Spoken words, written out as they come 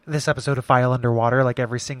This episode of File Underwater, like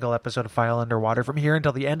every single episode of File Underwater, from here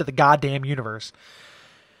until the end of the goddamn universe,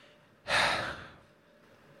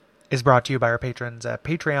 is brought to you by our patrons at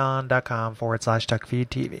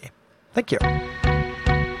patreon.com/TuckFeedTV. Thank you.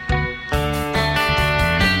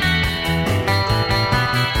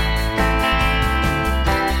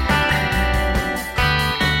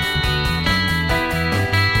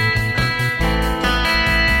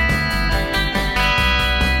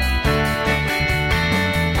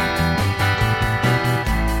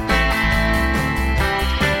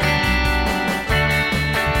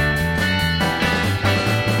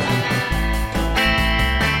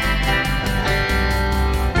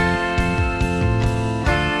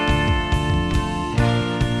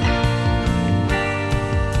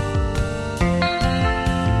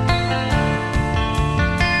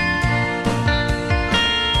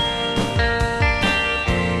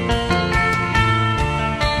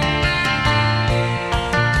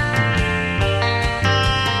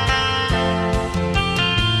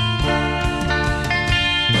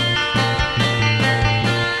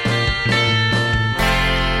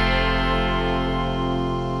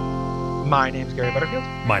 My name is Gary Butterfield.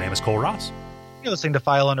 My name is Cole Ross. You're listening to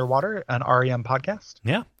File Underwater, an REM podcast.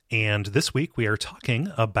 Yeah. And this week we are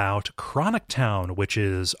talking about Chronic Town, which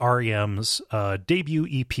is REM's debut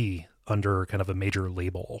EP under kind of a major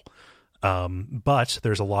label. But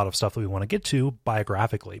there's a lot of stuff that we want to get to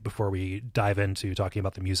biographically before we dive into talking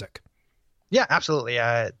about the music. Yeah, absolutely.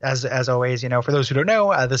 As always, for those who don't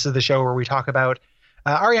know, this is the show where we talk about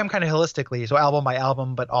REM kind of holistically, so album by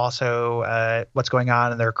album, but also what's going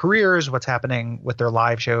on in their careers, what's happening with their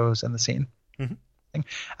live shows and the scene. Mm-hmm.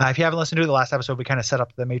 If you haven't listened to the last episode, we kind of set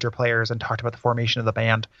up the major players and talked about the formation of the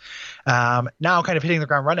band. Now kind of hitting the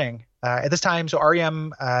ground running. At this time, so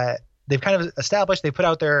REM, they've kind of established, they put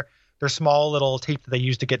out their small little tape that they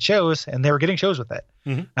used to get shows, and they were getting shows with it.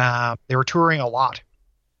 Mm-hmm. They were touring a lot.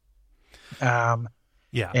 And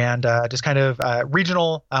just kind of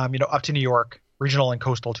regional, up to New York, regional and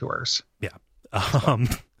coastal tours. Yeah.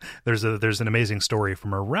 There's an amazing story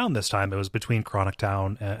from around this time. It was between Chronic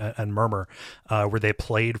Town and Murmur, where they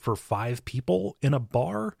played for 5 people in a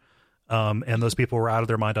bar. And those people were out of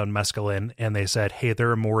their mind on mescaline, and they said, "Hey, there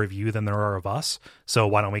are more of you than there are of us. So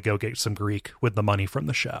why don't we go get some Greek with the money from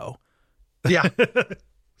the show?" Yeah.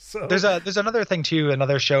 So there's another thing too,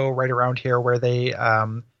 another show right around here where they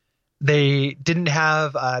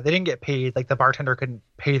didn't get paid. Like the bartender couldn't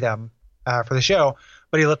pay them for the show,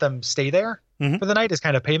 but he let them stay there for the night as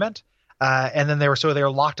kind of payment. And then they were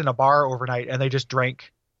locked in a bar overnight, and they just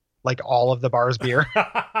drank like all of the bar's beer,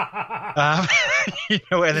 and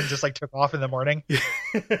then just like took off in the morning.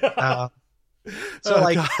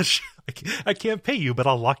 Gosh, I can't pay you, but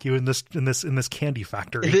I'll lock you in this candy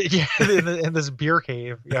factory. In this beer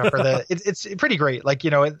cave. Yeah, it's pretty great. Like,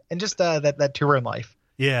 and just that tour in life.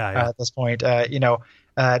 Yeah. At this point,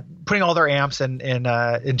 putting all their amps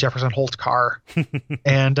in Jefferson Holt's car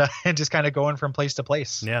and just kind of going from place to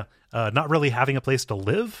place. Yeah. Not really having a place to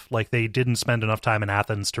live. Like they didn't spend enough time in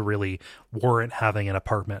Athens to really warrant having an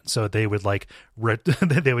apartment. So they would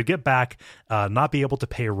they would get back, not be able to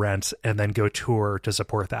pay rent, and then go tour to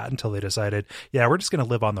support that until they decided, yeah, we're just going to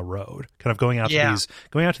live on the road, kind of going out to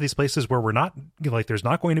these places where we're not there's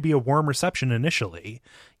not going to be a warm reception initially,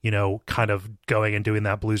 kind of going and doing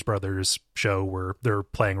that Blues Brothers show where they're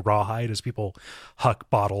playing Rawhide as people huck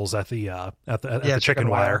bottles at the chicken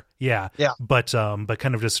wire. Yeah. But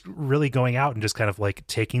kind of just really going out and just kind of like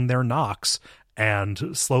taking their knocks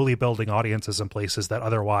and slowly building audiences in places that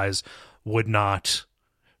otherwise would not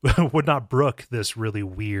brook this really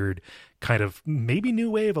weird kind of maybe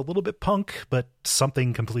new wave, a little bit punk, but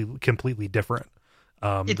something completely different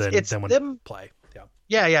than when them play.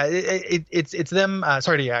 Yeah. It's them.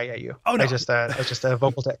 Sorry to yeah you. Oh no, I was just a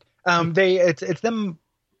vocal tick. It's them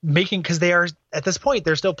making, because they are at this point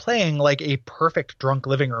they're still playing like a perfect drunk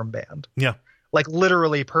living room band. Yeah. Like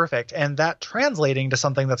literally perfect, and that translating to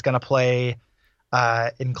something that's going to play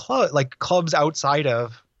in clubs outside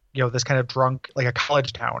of this kind of drunk, like a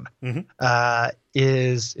college town,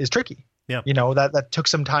 is tricky. Yeah, that took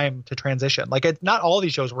some time to transition. Like not all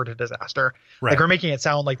these shows were a disaster. Right. Like we're making it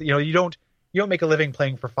sound like you don't make a living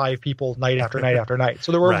playing for 5 people night after night after night.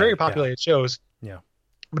 So there were very populated shows. Yeah,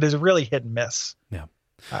 but it's really hit and miss. Yeah,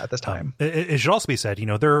 at this time. It should also be said,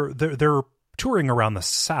 they're touring around the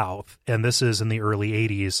South, and this is in the early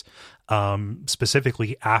 80s,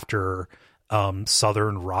 specifically after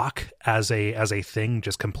Southern rock as a thing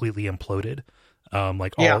just completely imploded. All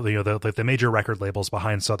the major record labels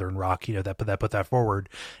behind Southern rock, that put that forward,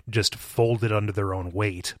 just folded under their own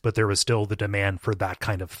weight, but there was still the demand for that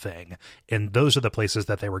kind of thing, and those are the places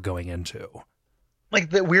that they were going into. like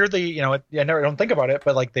the weirdly, I never don't think about it,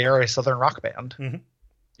 but like they are a Southern rock band. Mm-hmm.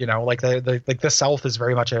 Like the South is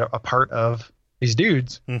very much a part of these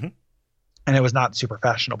dudes, mm-hmm. and it was not super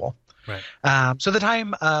fashionable. Right. So the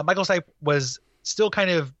time Michael Stipe was still kind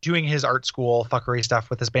of doing his art school fuckery stuff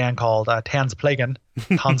with this band called Tanzplagen,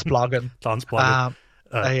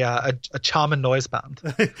 a shaman noise band.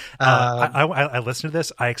 I listened to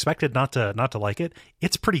this. I expected not to like it.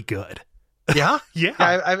 It's pretty good. Yeah, yeah.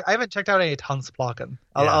 I haven't checked out any Tanzplagen.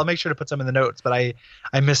 I'll make sure to put some in the notes, but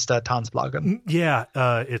I missed Tanzplagen. Yeah,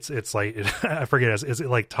 it's like I forget. Is it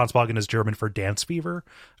like Tanzplagen is German for dance fever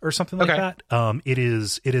or something like that? It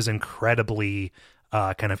is incredibly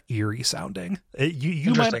kind of eerie sounding.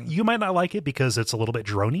 You might not like it because it's a little bit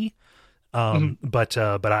drony. But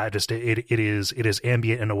I just it is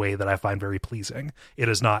ambient in a way that I find very pleasing. It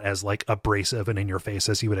is not as like abrasive and in your face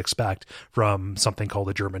as you would expect from something called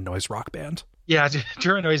a German noise rock band. Yeah,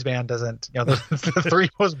 German noise band doesn't. The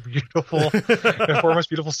four most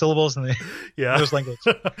beautiful syllables in the English language.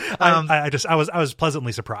 I was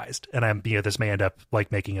pleasantly surprised, and this may end up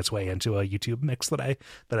like making its way into a YouTube mix that I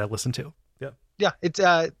listened to. Yeah, it's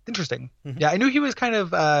interesting. Mm-hmm. Yeah, I knew he was kind of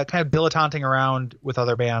dilettanting around with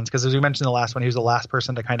other bands because, as we mentioned in the last one, he was the last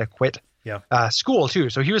person to kind of quit school too.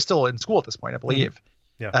 So he was still in school at this point, I believe.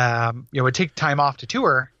 Mm-hmm. Yeah. It would take time off to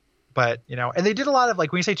tour, but and they did a lot of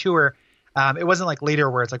like when you say tour, it wasn't like later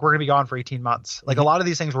where it's like we're gonna be gone for 18 months. Like a lot of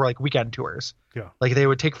these things were like weekend tours. Yeah, like they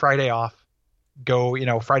would take Friday off, go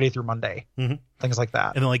Friday through Monday, things like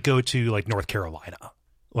that, and then like go to like North Carolina,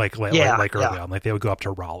 like early on, like they would go up to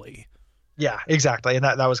Raleigh. Yeah, exactly, and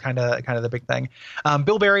that was kind of the big thing.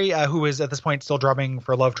 Bill Berry, who was at this point still drumming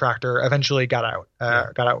for Love Tractor, eventually got out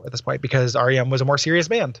at this point because REM was a more serious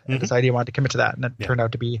band and decided he wanted to commit to that, and it turned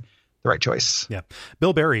out to be the right choice. Yeah,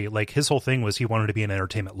 Bill Berry, like his whole thing was he wanted to be an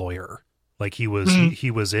entertainment lawyer. Like he was he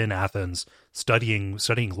was in Athens studying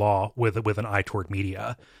law with an eye toward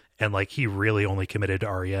media. And like he really only committed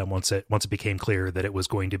to REM once it became clear that it was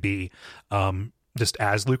going to be just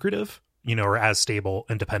as lucrative, or as stable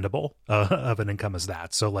and dependable of an income as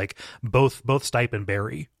that. So like both Stipe and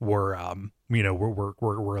Berry were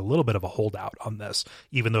were a little bit of a holdout on this,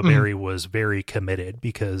 even though Berry was very committed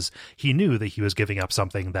because he knew that he was giving up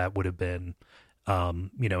something that would have been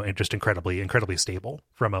and just incredibly stable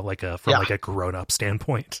from a grown up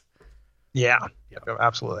standpoint. Yeah,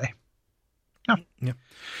 absolutely. Yeah.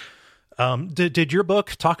 Did your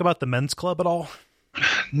book talk about the men's club at all?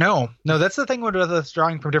 No, that's the thing with us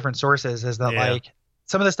drawing from different sources is that like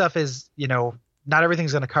some of the stuff is, not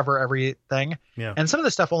everything's going to cover everything. Yeah. And some of the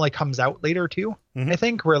stuff only comes out later too. I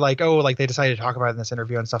think we're like, they decided to talk about it in this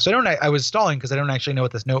interview and stuff. So I was stalling because I don't actually know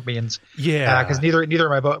what this note means. Yeah. Because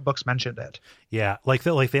neither of my books mentioned it. Yeah. Like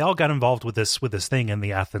they all got involved with this thing in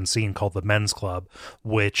the Athens scene called the Men's Club,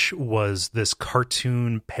 which was this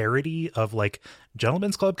cartoon parody of like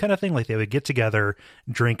Gentlemen's Club kind of thing. Like they would get together,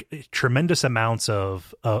 drink tremendous amounts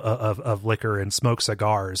of liquor and smoke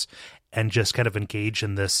cigars, and just kind of engage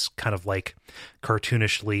in this kind of like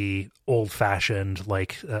cartoonishly old-fashioned,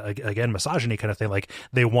 like again, misogyny kind of thing. Like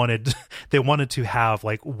they wanted to have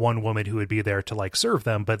like one woman who would be there to like serve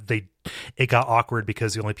them, but it got awkward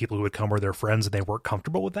because the only people who would come were their friends, and they weren't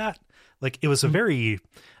comfortable with that. Like it was a very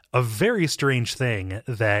strange thing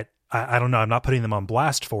that I don't know. I'm not putting them on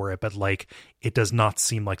blast for it, but like it does not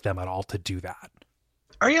seem like them at all to do that.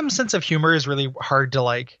 REM's sense of humor is really hard to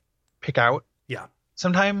like pick out. Yeah.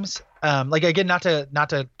 Sometimes, like again, not to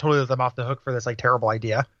totally let them off the hook for this like terrible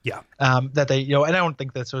idea. Yeah. That they, and I don't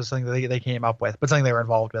think this was something that they came up with, but something they were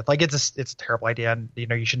involved with. Like it's a terrible idea, and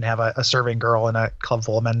you shouldn't have a serving girl in a club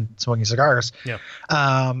full of men smoking cigars. Yeah.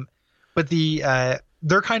 But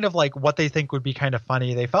they're kind of like what they think would be kind of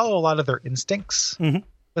funny. They follow a lot of their instincts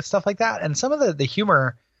with stuff like that, and some of the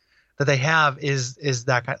humor that they have is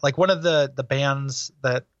that kind. Like one of the bands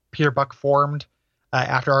that Peter Buck formed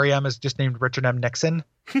after REM is just named Richard M. Nixon.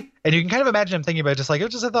 And you can kind of imagine him thinking about it just like, I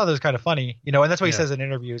thought it was kind of funny, and that's what he says in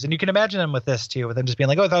interviews. And you can imagine him with this too, with him just being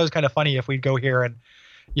like, I thought it was kind of funny if we'd go here and,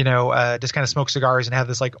 just kind of smoke cigars and have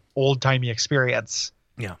this like old timey experience.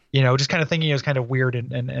 Yeah. Just kind of thinking it was kind of weird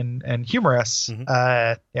and humorous.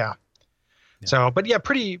 Yeah. So, but yeah,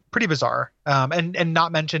 pretty bizarre. And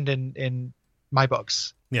not mentioned in my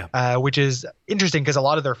books. Yeah. Which is interesting because a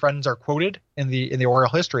lot of their friends are quoted in the oral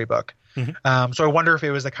history book. So I wonder if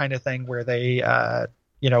it was the kind of thing where they,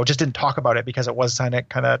 just didn't talk about it because it was kind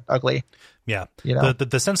of ugly. Yeah.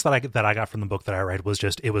 The sense that I got from the book that I read was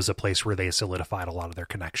just, it was a place where they solidified a lot of their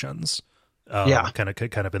connections. Kind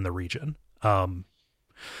of in the region. So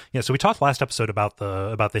we talked last episode about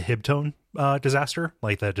the Hibtone disaster,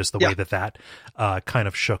 like that, just the way that kind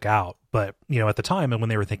of shook out. But, at the time, and when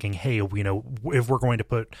they were thinking, hey, if we're going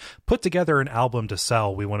to put together an album to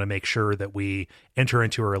sell, we want to make sure that we enter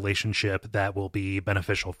into a relationship that will be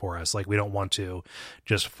beneficial for us. Like, we don't want to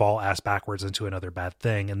just fall ass backwards into another bad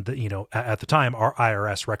thing. And, at the time, our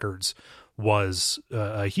IRS Records was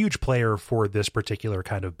a huge player for this particular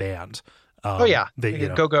kind of band.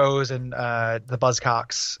 Go-Go's and the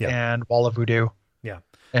Buzzcocks and Wall of Voodoo. Yeah.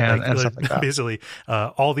 And stuff like that. Basically,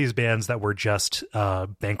 all these bands that were just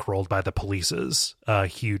bankrolled by the Police's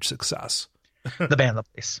huge success. The band The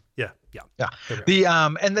Police. Yeah. The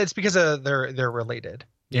and that's because they're related.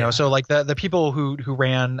 You know, so like the people who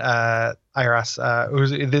ran IRS,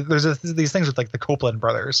 there's these things with like the Copeland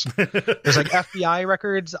brothers. There's like FBI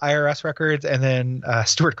records, IRS records, and then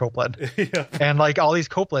Stuart Copeland, and like all these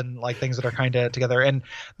Copeland like things that are kind of together. And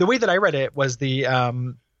the way that I read it was the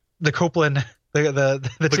Copeland,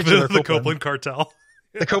 the Copeland cartel,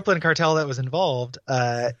 the Copeland cartel that was involved.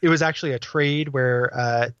 It was actually a trade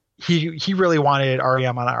where he really wanted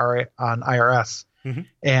REM on IRS. Mm-hmm.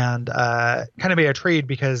 And kind of made a trade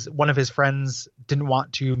because one of his friends didn't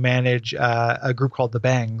want to manage a group called the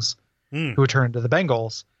Bangs, who would turn into the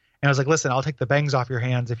Bengals. And I was like, listen, I'll take the Bangs off your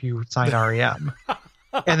hands if you sign REM.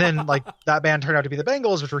 And then like that band turned out to be the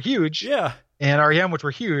Bengals, which were huge. Yeah. And REM, which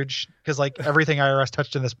were huge because like everything IRS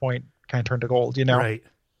touched in this point kind of turned to gold, Right.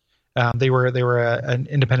 They were an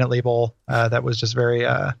independent label that was just very,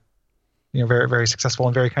 very, very successful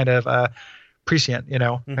and very kind of prescient,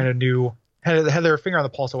 kind of knew. Had their finger on the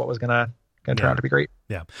pulse of what was gonna turn out to be great.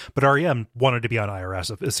 Yeah, but REM wanted to be on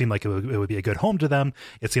IRS. It seemed like it would be a good home to them.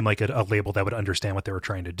 It seemed like a label that would understand what they were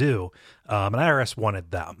trying to do. And IRS wanted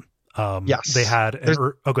them. Yes, they had.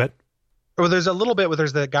 Go ahead. Well, there's a little bit where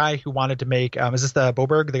there's the guy who wanted to make. Is this the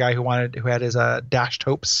Boberg, the guy who had his Dashed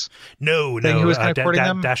Hopes? No. Who was kind of courting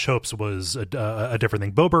them? Dashed Hopes was a different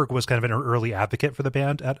thing. Boberg was kind of an early advocate for the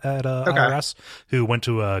band at IRS, who went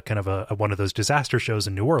to one of those disaster shows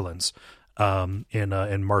in New Orleans.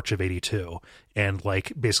 In March of '82, and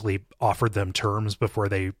like basically offered them terms before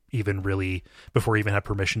he even had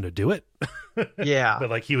permission to do it. Yeah. But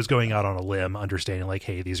like he was going out on a limb, understanding like,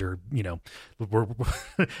 hey, these are, we're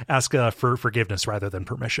ask for forgiveness rather than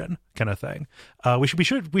permission kind of thing. We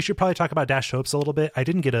should probably talk about Dashed Hopes a little bit. I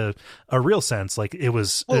didn't get a real sense. Like it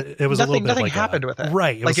was nothing, a little bit nothing like happened with it.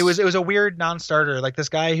 Right. It was a weird non-starter. Like this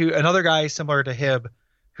guy another guy similar to Hib,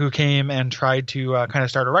 who came and tried to kind of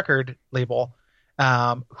start a record label,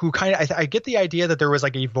 who kind of, I get the idea that there was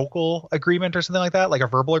like a vocal agreement or something like that, like a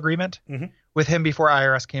verbal agreement with him before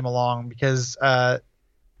IRS came along, because the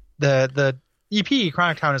EP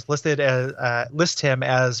Chronic Town is lists him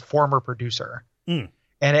as former producer. And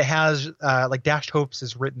it has like Dashed Hopes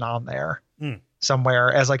is written on there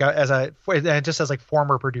somewhere as it just says like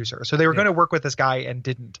former producer. So they were going to work with this guy and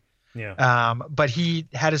didn't. Yeah. But he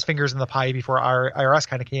had his fingers in the pie before our IRS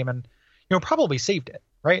kind of came and, probably saved it,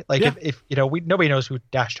 right? Like if nobody knows who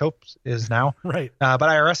Dashed Hopes is now, right? But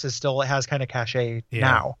IRS has kind of cachet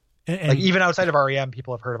now. And like even outside of REM,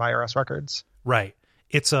 people have heard of IRS Records, right?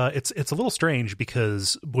 It's a little strange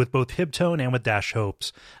because with both Hibtone and with Dashed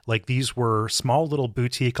Hopes, like these were small little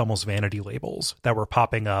boutique, almost vanity labels that were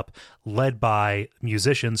popping up, led by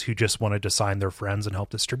musicians who just wanted to sign their friends and help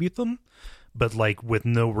distribute them. But like with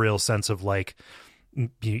no real sense of like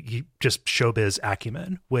you just showbiz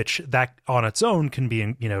acumen, which that on its own can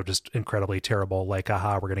be, just incredibly terrible. Like,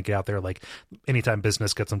 we're going to get out there. Like anytime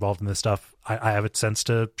business gets involved in this stuff, I have a sense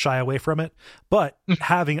to shy away from it. But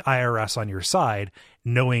having IRS on your side,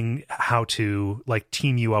 knowing how to like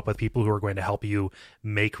team you up with people who are going to help you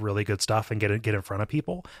make really good stuff and get in front of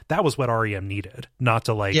people, that was what REM needed, not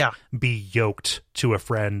to be yoked to a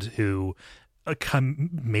friend who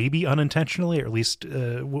maybe unintentionally, or at least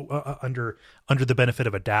under the benefit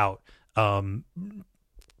of a doubt,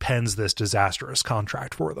 pens this disastrous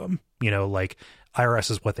contract for them. Like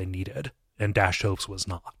IRS is what they needed, and Dashed Hopes was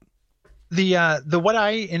not. The what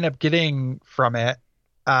I end up getting from it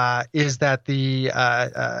is that these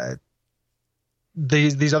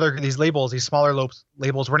labels, these smaller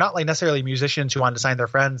labels, were not like necessarily musicians who wanted to sign their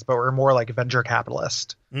friends, but were more like venture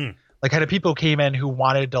capitalists. Like kind of people came in who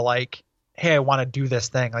wanted to like, hey, I want to do this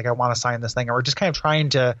thing. Like I want to sign this thing. And we're just kind of trying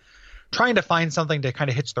to find something to kind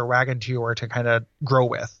of hitch their wagon to or to kind of grow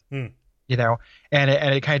with, and it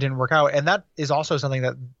kind of didn't work out. And that is also something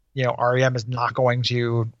that, REM is not going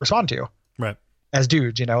to respond to, right? As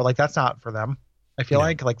dudes, like that's not for them. I feel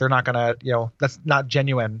like they're not going to, that's not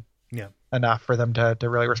genuine. Yeah. enough for them to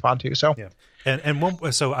really respond to. So yeah.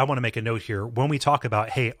 So I want to make a note here when we talk about,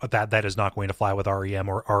 hey, that is not going to fly with REM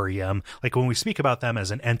or REM. Like when we speak about them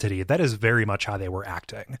as an entity, that is very much how they were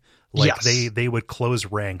acting. Like they would close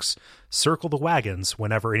ranks, circle the wagons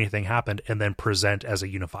whenever anything happened, and then present as a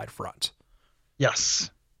unified front.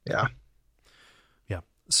 Yes. Yeah. Yeah.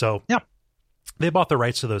 So yeah. They bought the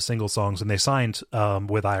rights to those single songs, and they signed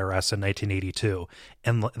with IRS in 1982.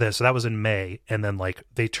 And so that was in May. And then like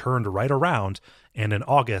they turned right around, and in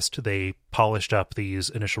August, they polished up these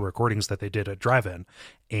initial recordings that they did at Drive-In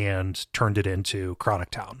and turned it into Chronic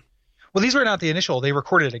Town. Well, these were not the initial. They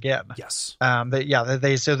recorded it again. Yes.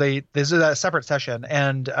 This is a separate session.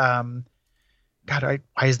 And why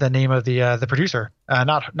is the name of the producer?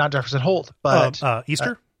 Not Jefferson Holt, but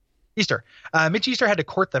Easter. Easter. Mitch Easter had to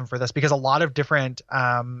court them for this because a lot of different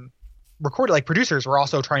producers were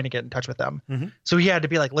also trying to get in touch with them. Mm-hmm. So he had to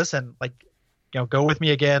be like, listen, like, go with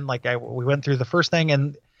me again. Like we went through the first thing,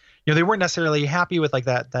 and they weren't necessarily happy with like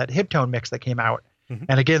that hip tone mix that came out. Mm-hmm.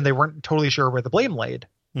 And again, they weren't totally sure where the blame laid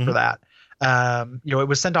for that. It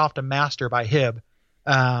was sent off to master by Hib.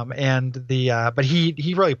 But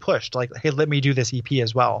he really pushed like, hey, let me do this EP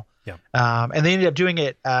as well. Yeah. And they ended up doing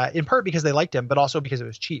it in part because they liked him, but also because it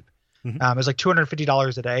was cheap. Mm-hmm. It was like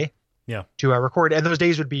 $250 a day. Yeah. To record, and those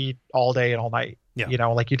days would be all day and all night. Yeah.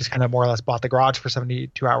 Like you just kind of more or less bought the garage for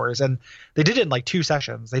 72 hours, and they did it in like 2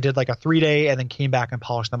 sessions. They did like a 3-day and then came back and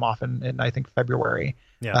polished them off in I think February.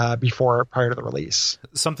 Yeah. Prior to the release.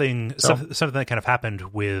 Something that kind of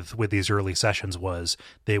happened with these early sessions was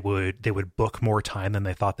they would book more time than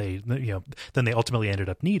they thought than they ultimately ended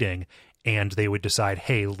up needing, and they would decide,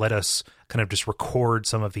 hey, let us kind of just record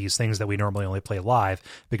some of these things that we normally only play live,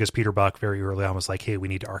 because Peter Buck very early on was like, hey, we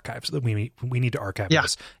need to archive we need to archive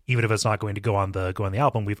this, even if it's not going to go on the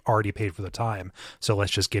album. We've already paid for the time, so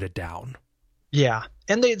let's just get it down. Yeah,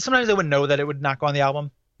 and sometimes they would know that it would not go on the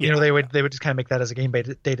album. They would just kind of make that as a game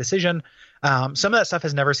day decision. Some of that stuff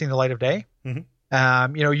has never seen the light of day.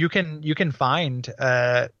 Mm-hmm. You can find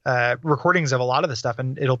recordings of a lot of the stuff,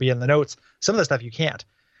 and it'll be in the notes. Some of the stuff you can't.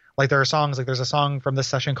 Like there are songs, like there's a song from this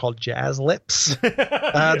session called Jazz Lips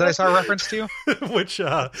that I saw a reference to. Which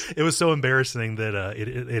it was so embarrassing that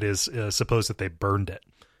it is supposed that they burned it.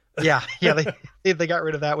 Yeah, they got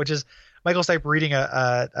rid of that, which is Michael Stipe reading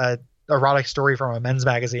a erotic story from a men's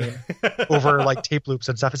magazine over like tape loops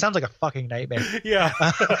and stuff. It sounds like a fucking nightmare. Yeah.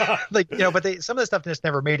 But some of the stuff just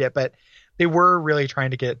never made it, but they were really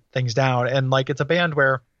trying to get things down. And like, it's a band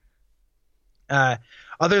where,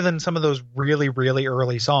 other than some of those really, really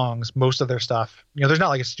early songs, most of their stuff, there's not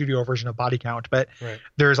like a studio version of Body Count, but right.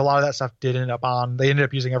 There's a lot of that stuff they ended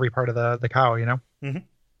up using every part of the cow, Mm-hmm.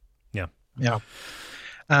 Yeah. Yeah.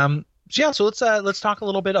 So let's talk a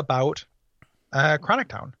little bit about, Chronic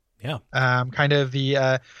Town. Yeah. Kind of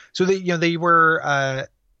so they've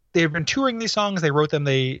been touring these songs. They wrote them.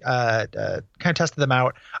 They kind of tested them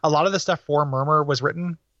out. A lot of the stuff for Murmur was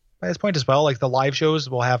written by this point as well. Like the live shows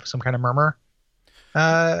will have some kind of Murmur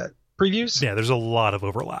previews. Yeah, there's a lot of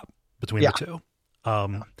overlap between the two.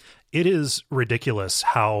 It is ridiculous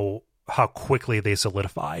how quickly they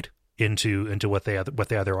solidified into what they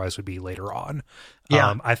otherwise would be later on.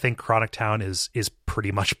 I think Chronic Town is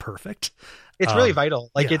pretty much perfect. It's really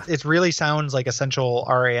vital. Like it really sounds like essential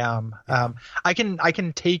RAM. I can kind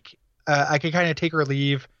of take or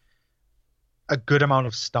leave a good amount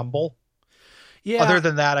of Stumble. Yeah. Other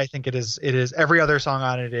than that, I think it is every other song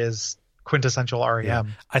on it is quintessential REM. Yeah.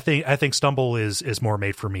 I think Stumble is more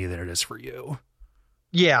made for me than it is for you.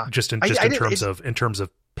 Yeah. Just in terms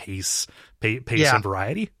of pace and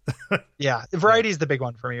variety. Yeah. Variety is the big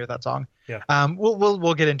one for me with that song. Yeah.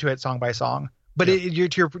 We'll get into it song by song, but to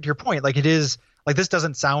your point, like it is like, this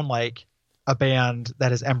doesn't sound like a band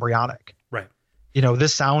that is embryonic. Right.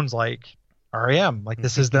 This sounds like REM. Like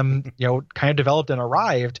this is them, kind of developed and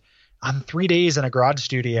arrived on 3 days in a garage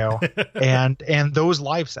studio and those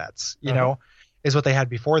live sets, is what they had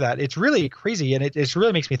before that. It's really crazy. And it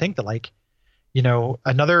really makes me think that like,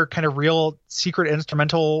 another kind of real secret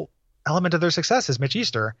instrumental element of their success is Mitch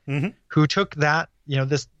Easter, who took that,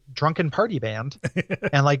 this drunken party band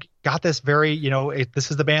and like got this very, this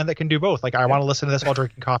is the band that can do both. Like I want to listen to this while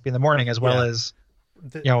drinking coffee in the morning as well as,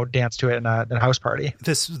 dance to it in a house party.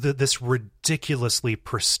 This ridiculously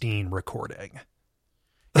pristine recording.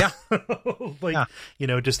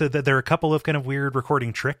 Yeah. Just that there are a couple of kind of weird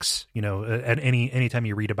recording tricks, and anytime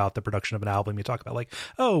you read about the production of an album, you talk about like,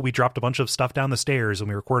 oh, we dropped a bunch of stuff down the stairs and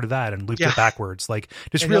we recorded that and looped it backwards. Like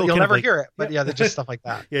just and real, you'll never like, hear it, but they're just stuff like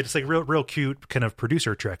that. Yeah. Just like real cute kind of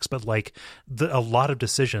producer tricks, but like a lot of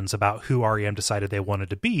decisions about who REM decided they wanted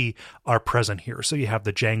to be are present here. So you have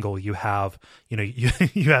the jangle, you have,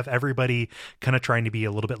 you have everybody kind of trying to be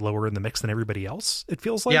a little bit lower in the mix than everybody else. It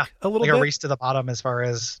feels like a little bit a race to the bottom as far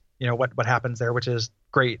as what happens there, which is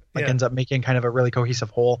great. Like ends up making kind of a really cohesive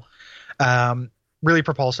whole. Really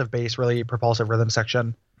propulsive bass, really propulsive rhythm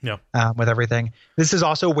section. Yeah. With everything. This is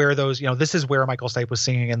also where this is where Michael Stipe was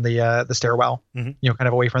singing in the stairwell. Kind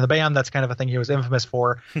of away from the band. That's kind of a thing he was infamous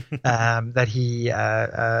for. That he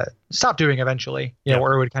stopped doing eventually.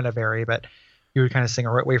 Or it would kind of vary, but he would kind of sing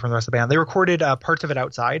away from the rest of the band. They recorded parts of it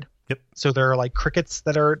outside. Yep. So there are like crickets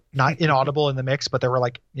that are not inaudible in the mix, but they were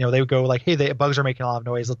like, they would go like, hey, the bugs are making a lot of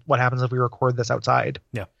noise. What happens if we record this outside?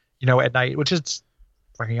 Yeah. At night, which is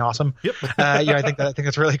fucking awesome. Yep. I think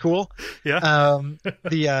that's really cool. Yeah.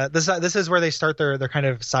 This is where they start their kind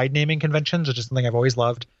of side naming conventions, which is something I've always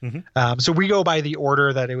loved. So we go by the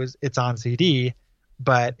order that it's on CD,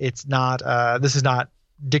 but it's not. This is not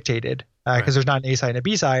dictated. Because there's not an A side and a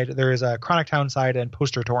B side. There is a Chronic Town side and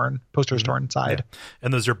Posters Torn side. Yeah.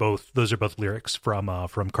 And those are both lyrics from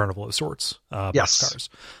Carnival of Sorts. Yes.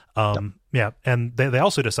 Boxcars. Yeah. And they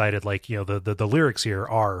also decided like, the lyrics here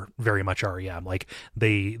are very much REM. Like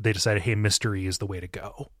they decided, hey, mystery is the way to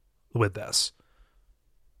go with this.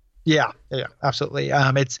 Yeah, absolutely.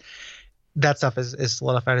 It's that stuff is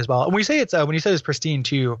solidified as well. And when you say it's pristine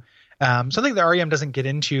too, something that REM doesn't get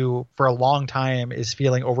into for a long time is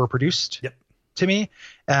feeling overproduced. Yep. To me.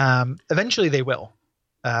 Eventually they will.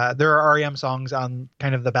 There are REM songs on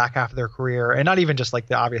kind of the back half of their career, and not even just like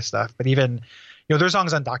the obvious stuff, but even, there's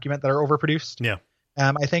songs on Document that are overproduced. Yeah.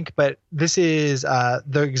 I think, but this is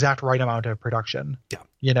the exact right amount of production.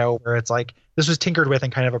 Yeah. Where it's like, this was tinkered with in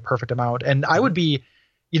kind of a perfect amount. And I would be,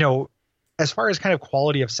 as far as kind of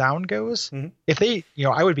quality of sound goes, if they,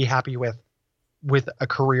 I would be happy with a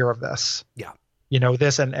career of this. Yeah.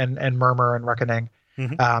 This and Murmur and Reckoning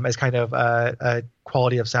as kind of a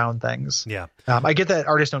quality of sound things. Yeah. I get that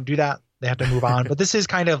artists don't do that. They have to move on. But this is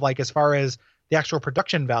kind of like, as far as the actual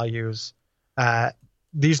production values,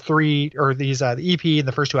 these three, or these the EP and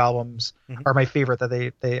the first two albums are my favorite that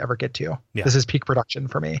they ever get to. Yeah. This is peak production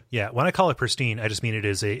for me. Yeah, when I call it pristine, I just mean it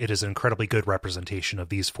is an incredibly good representation of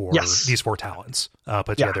these four talents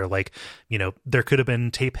put together. Like, there could have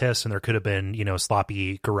been tape hiss and there could have been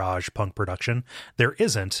sloppy garage punk production. There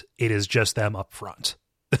isn't. It is just them up front.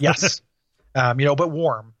 Yes, but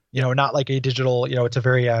warm. Not like a digital, it's a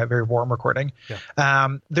very, very warm recording.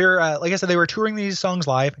 Yeah. They're, like I said, they were touring these songs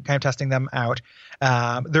live and kind of testing them out.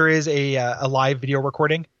 There is a live video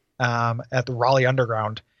recording at the Raleigh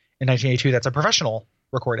Underground in 1982. That's a professional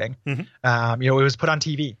recording. It was put on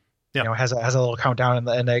TV. Yeah. Has a little countdown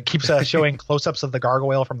and it keeps showing close-ups of the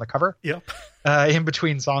gargoyle from the cover. Yep. In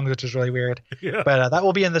between songs, which is really weird. Yeah. But that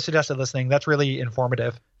will be in the suggested listening. That's really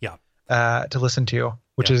informative. Yeah. To listen to,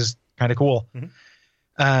 which is kind of cool.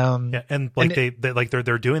 And like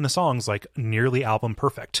they're doing the songs like nearly album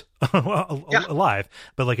perfect live,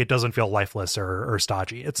 but like it doesn't feel lifeless or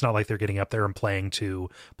stodgy. It's not like they're getting up there and playing to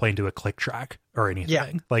a click track or anything.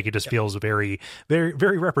 Yeah. Like it just feels very, very,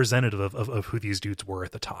 very representative of who these dudes were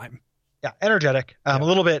at the time. Yeah, energetic, a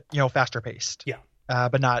little bit faster paced. Yeah,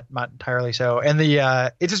 but not entirely so. And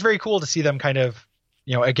it's just very cool to see them kind of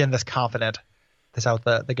again this confident. This out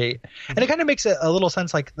the gate. And it kind of makes it a little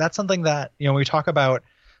sense, like that's something that when we talk about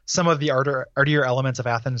some of the artier elements of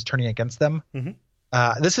Athens turning against them,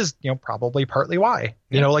 this is probably partly why.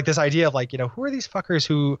 Like this idea of like who are these fuckers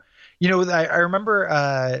who I remember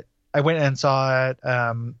I went and saw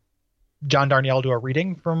John Darnielle do a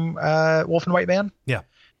reading from Wolf and White Man. Yeah.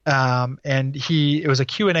 And it was a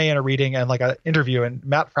Q&A and a reading and like an interview, and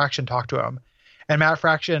Matt Fraction talked to him, and Matt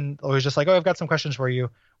Fraction was just like, oh, I've got some questions for you.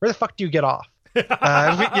 Where the fuck do you get off? Was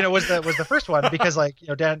the first one, because like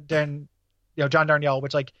John Darnielle,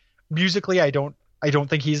 which like musically I don't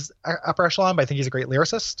think he's upper echelon, but I think he's a great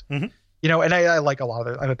lyricist. And I like a lot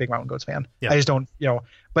of it. I'm a big Mountain Goats fan. I just don't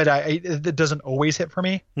but it doesn't always hit for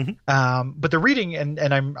me. But the reading and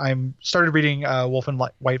I'm started reading Wolf and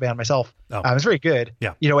White Man myself. It's very good.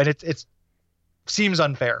 Yeah. And it seems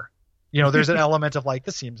unfair You know, there's an element of like,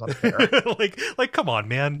 this seems unfair. like, come on,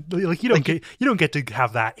 man. Like, you don't get to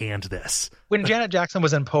have that and this. When Janet Jackson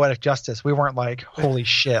was in Poetic Justice, we weren't like, holy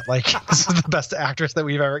shit, like this is the best actress that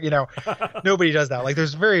we've ever, you know, nobody does that. Like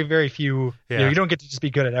there's very, very few, you know, you don't get to just be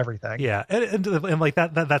good at everything. Yeah. And like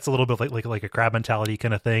that's a little bit like a crab mentality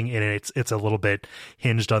kind of thing. And it's a little bit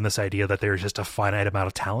hinged on this idea that there's just a finite amount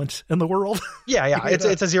of talent in the world. Yeah.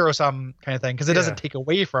 It's a zero sum kind of thing. Cause it doesn't take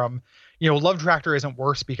away from, you know, Love Tractor isn't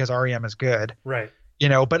worse because REM is good. Right. You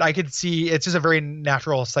know, but I could see it's just a very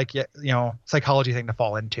natural psychology thing to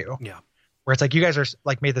fall into. Yeah. Where it's like, you guys are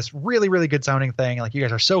like made this really, really good sounding thing. Like you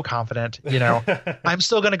guys are so confident, you know, I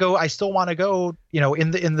still want to go, you know,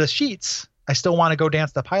 in the sheets, I still want to go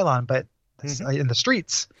dance the pylon, but in the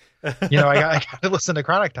streets, you know, I got to listen to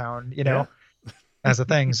Chronic Town, you know, as a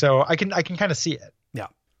thing. So I can kind of see it. Yeah.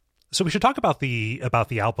 So we should talk about the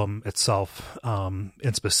album itself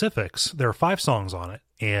in specifics. There are 5 songs on it,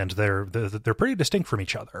 and they're pretty distinct from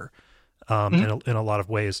each other in a lot of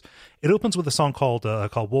ways. It opens with a song called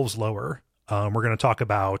Wolves Lower. We're going to talk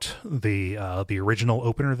about the original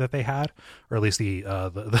opener that they had, or at least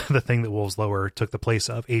the thing that Wolves Lower took the place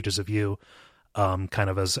of, Ages of You, kind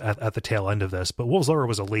of as at the tail end of this. But Wolves Lower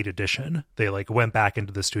was a late addition. They like went back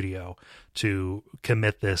into the studio to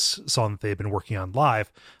commit this song that they've been working on live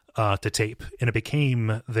to tape, and it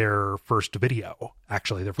became their first video,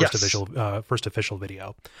 actually their first official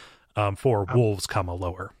video for Wolves,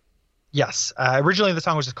 Lower. Yes. Originally the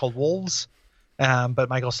song was just called Wolves, but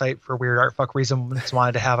Michael Stipe, for weird art fuck reasons,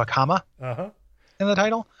 wanted to have a comma in the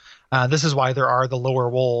title. This is why there are the Lower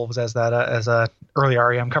Wolves as a early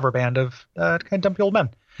REM cover band of kind of dumpy old men.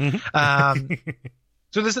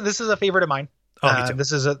 So this is a favorite of mine. Me too.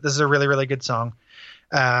 This is a really, really good song.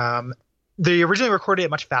 They originally recorded it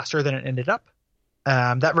much faster than it ended up.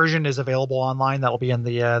 That version is available online. That will be in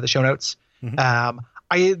the show notes.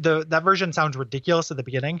 That version sounds ridiculous at the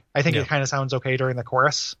beginning. I think it kind of sounds okay during the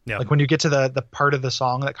chorus. Yeah. Like when you get to the part of the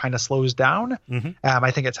song that kind of slows down, I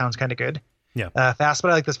think it sounds kind of good. Yeah. Fast, but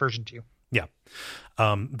I like this version too. Yeah.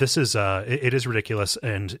 This is it is ridiculous,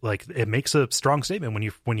 and like it makes a strong statement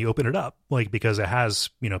when you open it up, like, because it has,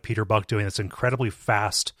 you know, Peter Buck doing this incredibly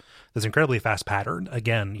fast pattern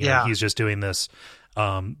again. You know, he's just doing this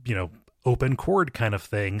you know, open chord kind of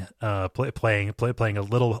thing, playing a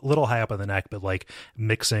little high up on the neck, but like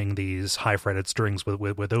mixing these high fretted strings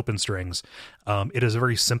with open strings. It is a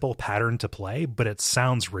very simple pattern to play, but it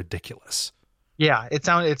sounds ridiculous. Yeah, it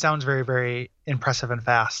sounds very, very impressive and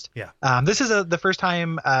fast. Yeah. This is the first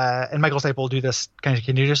time, and Michael Stipe will do this kind of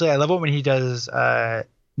continuously. I love it when he does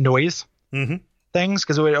noise things,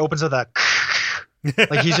 because it opens with that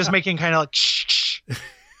like he's just making kind of like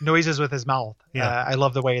noises with his mouth. Yeah. I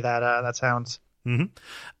love the way that sounds.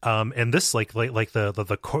 And this like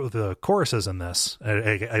the choruses in this,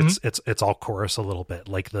 it's all chorus a little bit,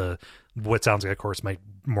 like what sounds like a chorus might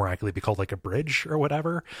more accurately be called like a bridge or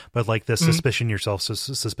whatever, but like this suspicion yourself,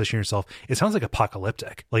 it sounds like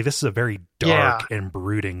apocalyptic. Like this is a very dark and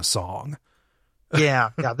brooding song.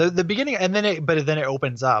 The beginning, and then it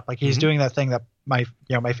opens up, like he's doing that thing that my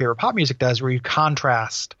favorite pop music does, where you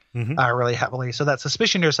contrast really heavily, so that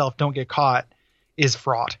suspicion yourself, don't get caught, is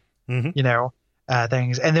fraught, you know,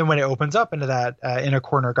 things. And then when it opens up into that in a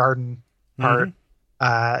corner garden part,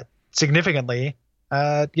 significantly,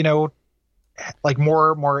 you know, like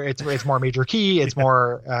more it's more major key, it's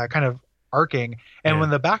more kind of arcing, and when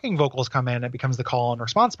the backing vocals come in, it becomes the call and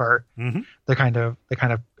response part, the kind of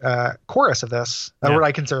chorus of this, what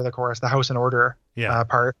I consider the chorus, the house in order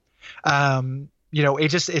part. You know,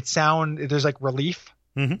 there's like relief.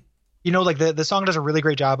 You know, like the song does a really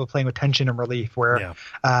great job of playing with tension and relief, where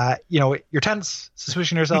you know, you're tense,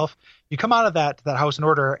 suspicion yourself, you come out of that house in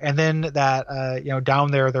order, and then that you know,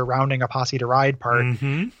 down there they're rounding a posse to ride part,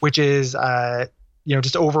 which is you know,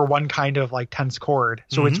 just over one kind of like tense chord.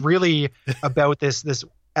 So it's really about this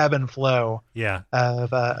ebb and flow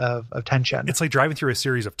of tension. It's like driving through a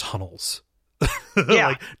series of tunnels.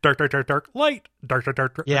 Like dark, light, dark,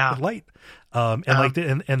 light. And like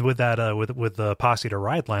and with that with the posse to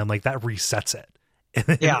ride line, like that resets it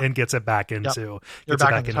and gets it back into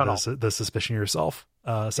the suspicion yourself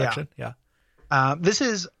section. This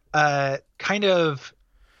is kind of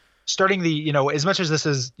starting the, you know, as much as this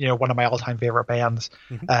is, you know, one of my all-time favorite bands,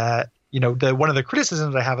 you know, one of the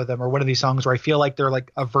criticisms I have of them are one of these songs where I feel like they're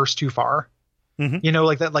like a verse too far. You know,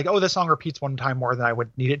 like that, like, oh, this song repeats one time more than I would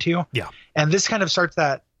need it to. Yeah. And this kind of starts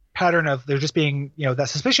that pattern of there just being, you know, that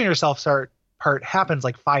suspicion yourself part happens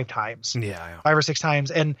like 5 times. 5 or 6 times.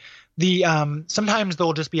 And the sometimes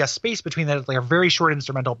there'll just be a space between that, like a very short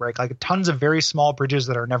instrumental break, like tons of very small bridges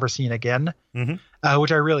that are never seen again,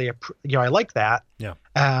 which I really, you know, I like that.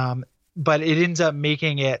 but it ends up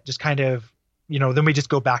making it just kind of, then we just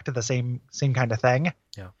go back to the same kind of thing.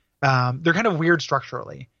 Yeah. They're kind of weird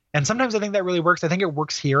structurally. And sometimes I think that really works. I think it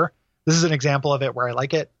works here. This is an example of it where I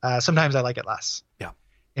like it. Sometimes I like it less. Yeah.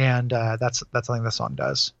 And that's something the song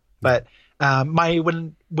does. But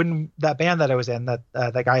when that band that I was in, that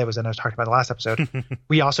guy I was in, I was talking about the last episode,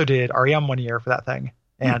 we also did REM one year for that thing.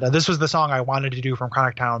 And this was the song I wanted to do from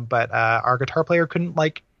Chronic Town, but our guitar player couldn't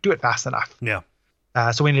do it fast enough. Yeah.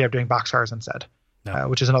 So we ended up doing Boxcars instead,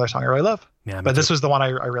 which is another song I really love. Yeah. But this was the one I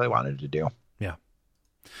really wanted to do. Yeah.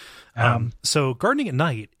 So Gardening at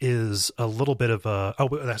Night is a little bit of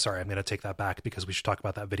a, sorry, I'm going to take that back because we should talk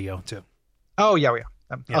about that video too. Oh yeah.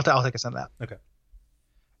 I'll take us on that. Okay.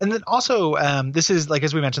 And then also, this is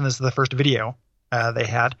as we mentioned, this is the first video they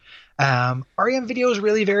had. REM videos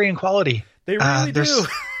really vary in quality. They really do.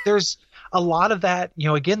 There's a lot of that,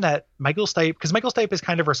 again, that Michael Stipe, because Michael Stipe is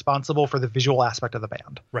kind of responsible for the visual aspect of the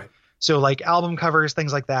band. Right. So album covers,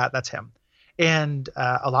 things like that, that's him. And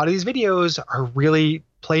a lot of these videos are really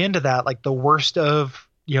play into that, the worst of,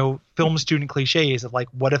 film student cliches of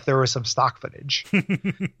what if there was some stock footage.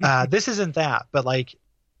 This isn't that, but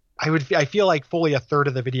I feel fully a third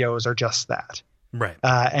of the videos are just that. Right.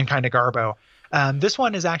 And kind of garbo. This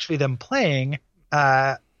one is actually them playing,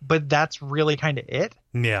 but that's really kind of it.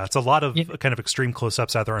 Yeah, it's a lot of kind of extreme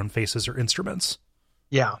close-ups either on faces or instruments.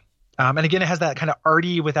 Yeah. And again, it has that kind of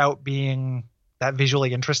arty without being that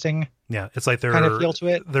visually interesting. Yeah, it's like they're kind of feel to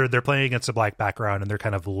it. They're playing against a black background and they're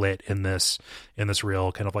kind of lit in this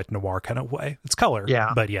real kind of noir kind of way. It's color,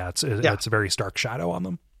 but it's a very stark shadow on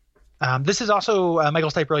them. This is also Michael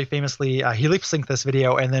Stipe really famously, he lip synced this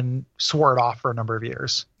video and then swore it off for a number of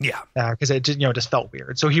years. Yeah. Because it just felt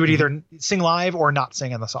weird. So he would either sing live or not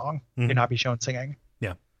sing in the song and not be shown singing.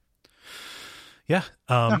 Yeah. Yeah.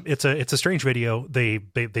 It's a strange video. They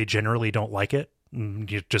generally don't like it.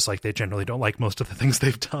 Just like they generally don't like most of the things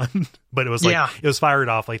they've done. But it was it was fired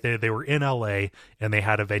off. They were in LA and they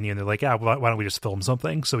had a venue and they're like, why don't we just film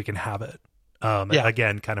something so we can have it?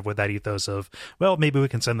 Again, kind of with that ethos of, well, maybe we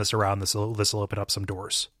can send this around. This will open up some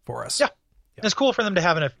doors for us. Yeah. It's cool for them to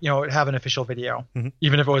have an official video,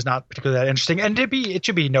 even if it was not particularly that interesting. And it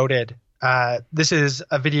should be noted, this is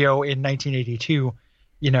a video in 1982.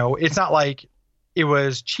 It's not like it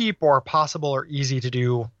was cheap or possible or easy to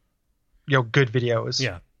do, good videos.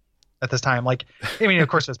 Yeah. At this time, of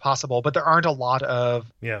course it's possible, but there aren't a lot of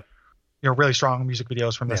really strong music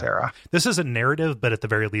videos from this era. This is a narrative, but at the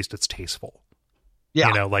very least, it's tasteful.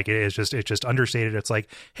 Yeah. It's just understated. It's like,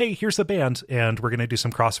 hey, here's the band, and we're going to do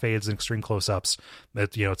some crossfades and extreme close-ups.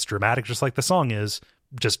 It's dramatic, just like the song is.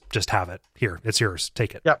 Just have it. Here, it's yours.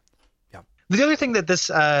 Take it. Yep. Yeah. The other thing that this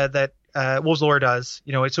Wolves Lore does,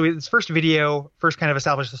 so its first video, first kind of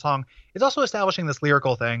established the song, it's also establishing this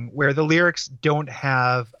lyrical thing where the lyrics don't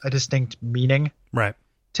have a distinct meaning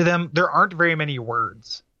to them. There aren't very many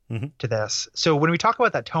words to this. So when we talk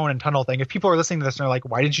about that tone and tunnel thing, if people are listening to this and they're like,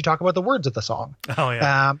 why didn't you talk about the words of the song? Oh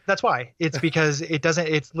yeah. That's why. It's because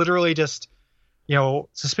it's literally just,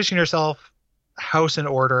 suspicion yourself, house in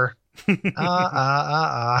order.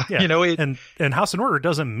 Yeah. And house in order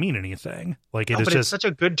doesn't mean anything. It's such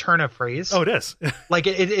a good turn of phrase. Oh, it is.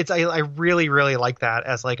 I really, really like that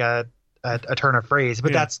as a turn of phrase,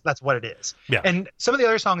 but that's what it is. Yeah. And some of the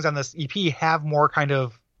other songs on this EP have more kind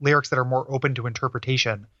of lyrics that are more open to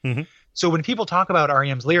interpretation. So when people talk about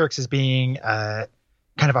REM's lyrics as being kind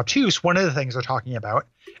of obtuse, one of the things they're talking about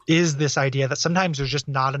is this idea that sometimes there's just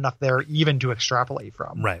not enough there even to extrapolate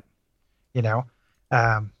from. Right. Yeah.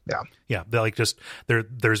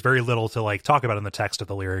 There's very little to talk about in the text of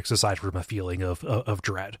the lyrics aside from a feeling of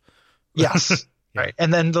dread. Yes. Right.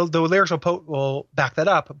 And then the lyrics will back that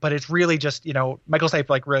up, but it's really just, Michael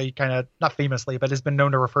Stipe really kind of, not famously, but has been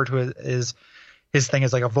known to refer to his thing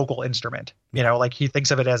as a vocal instrument, he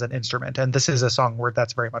thinks of it as an instrument. And this is a song where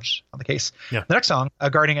that's very much on the case. Yeah. The next song,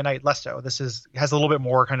 Gardening at Night, less so. This has a little bit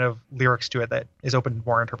more kind of lyrics to it that is open to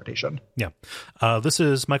more interpretation. Yeah. This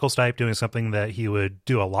is Michael Stipe doing something that he would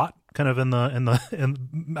do a lot kind of in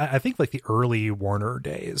I think the early Warner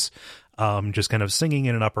days, just kind of singing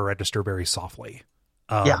in an upper register very softly.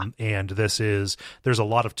 And there's a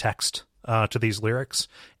lot of text to these lyrics,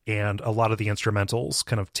 and a lot of the instrumentals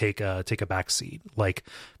kind of take a back seat.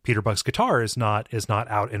 Peter Buck's guitar is not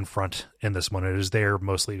out in front in this one. It is there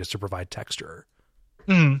mostly just to provide texture.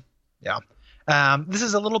 Yeah. This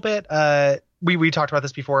is a little bit, we talked about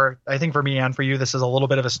this before. I think for me and for you, this is a little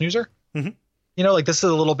bit of a snoozer. This is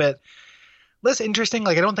a little bit less interesting.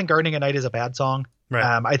 I don't think Gardening at Night is a bad song.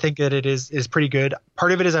 Right. I think that it is pretty good.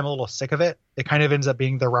 Part of it is I'm a little sick of it. It kind of ends up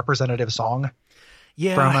being the representative song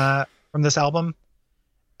from this album.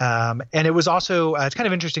 And it was also, it's kind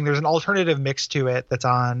of interesting. There's an alternative mix to it that's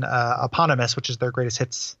on Eponymous, which is their greatest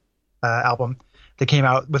hits album, that came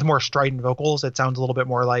out with more strident vocals. It sounds a little bit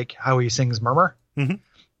more like how he sings Murmur.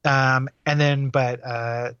 And then, but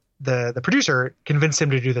the producer convinced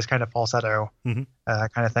him to do this kind of falsetto kind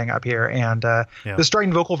of thing up here. And the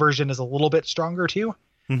strident vocal version is a little bit stronger too.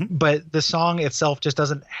 But the song itself just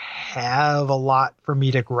doesn't have a lot for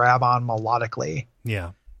me to grab on melodically.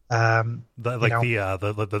 Yeah.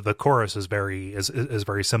 The chorus is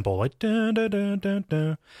very simple, like dun, dun, dun, dun,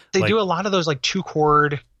 dun. They do a lot of those like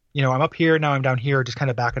 2-chord, I'm up here, now I'm down here, just kind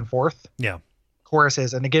of back and forth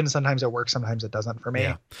choruses. And again, sometimes it works, sometimes it doesn't for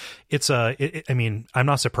me. It's I mean, I'm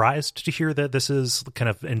not surprised to hear that this is kind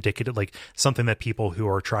of indicative, like something that people who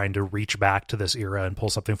are trying to reach back to this era and pull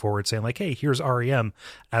something forward, saying like, hey, here's REM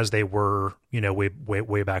as they were,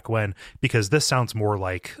 way back when, because this sounds more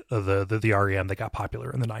like the REM that got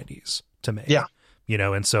popular in the 90s to me.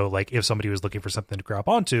 And so like if somebody was looking for something to grab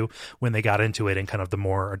onto when they got into it in kind of the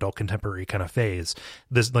more adult contemporary kind of phase,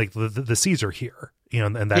 this like the seeds are here,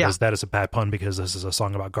 and that is a bad pun because this is a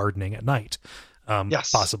song about gardening at night,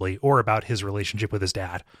 possibly, or about his relationship with his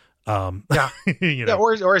dad. Or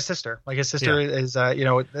his sister. Like his sister is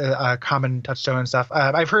a common touchstone and stuff.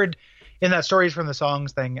 I've heard in that Stories from the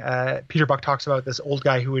Songs thing, Peter Buck talks about this old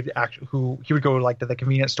guy who he would go like to the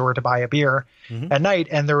convenience store to buy a beer at night,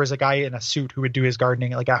 and there was a guy in a suit who would do his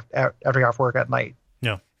gardening like after he got off work at night.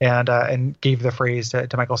 And gave the phrase to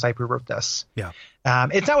Michael Stipe, who wrote this.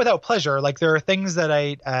 It's not without pleasure. Like there are things that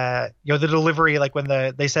the delivery, like when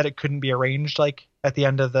they said it couldn't be arranged, like at the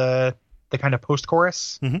end of the kind of post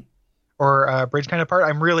chorus or bridge kind of part,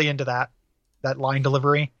 I'm really into that line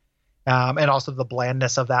delivery. And also the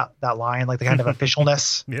blandness of that line, like the kind of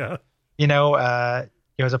officialness,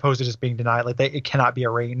 as opposed to just being denied, like it cannot be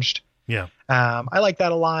arranged. I like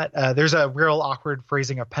that a lot. There's a real awkward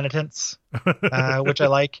phrasing of penitence, which I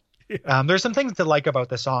like. There's some things to like about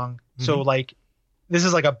this song. So like, this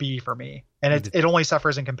is like a B for me, and it only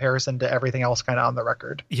suffers in comparison to everything else kind of on the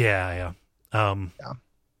record.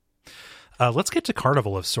 Let's get to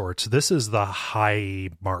Carnival of Sorts. This is the high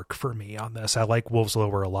mark for me on this. I like Wolves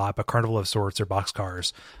Lower a lot, but Carnival of Sorts or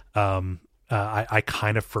Boxcars, I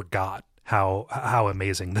kind of forgot how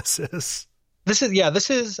amazing this is. This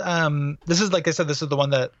is like I said, this is the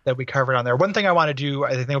one that we covered on there. One thing I want to do,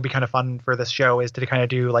 I think would be kind of fun for this show, is to kind of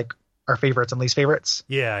do like our favorites and least favorites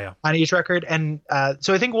on each record. And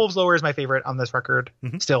so I think Wolves Lower is my favorite on this record.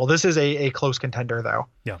 Still, this is a close contender though.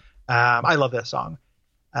 I love this song.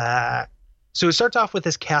 So it starts off with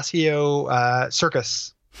this Casio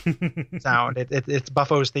circus sound. It's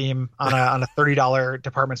Buffo's theme on a $30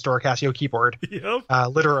 department store Casio keyboard,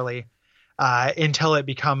 literally, until it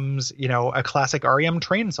becomes a classic REM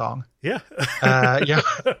train song.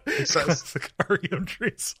 Classic REM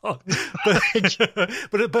train song.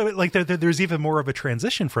 But like there's even more of a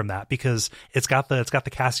transition from that, because it's got the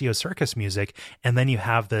Casio circus music, and then you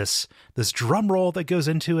have this drum roll that goes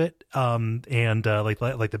into it, and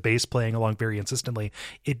like the bass playing along very insistently.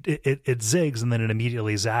 It zigs, and then it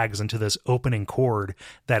immediately zags into this opening chord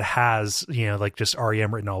that has like just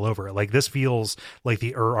REM written all over it. Like this feels like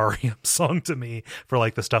the REM song to me for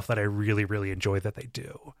like the stuff that I really really enjoy that they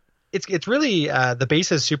do. It's really the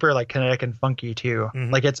bass is super like kinetic and funky too.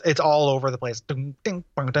 Like it's all over the place.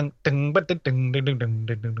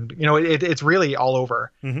 It's really all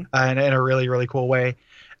over in a really really cool way.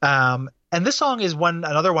 And this song is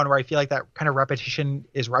another one where I feel like that kind of repetition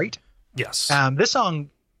is right. Yes. This song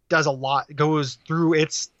does a lot, goes through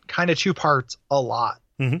its kind of two parts a lot.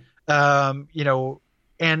 And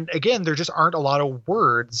again, there just aren't a lot of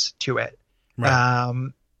words to it.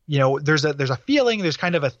 Right. There's a feeling, there's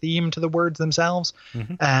kind of a theme to the words themselves,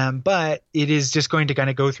 but it is just going to kind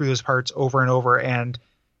of go through those parts over and over. And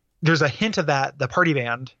there's a hint of that, the party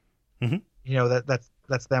band,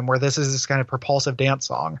 that's them, where this is this kind of propulsive dance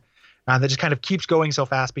song that just kind of keeps going so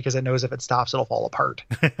fast because it knows if it stops, it'll fall apart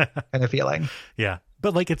kind of feeling. Yeah.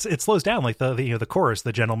 But like it slows down, like the chorus,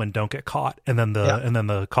 the gentlemen don't get caught. And then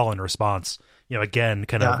the call and response, again,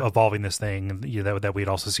 kind of evolving this thing that we'd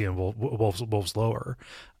also see in Wolves Lower.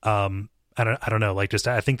 I don't know. Like just,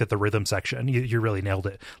 I think that the rhythm section, you really nailed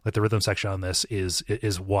it. Like the rhythm section on this is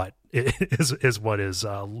what is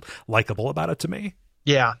likable about it to me.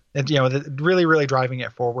 Yeah. And, really, really driving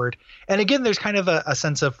it forward. And again, there's kind of a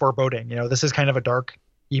sense of foreboding, this is kind of a dark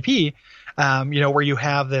EP, where you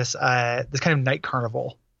have this kind of night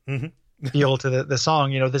carnival feel to the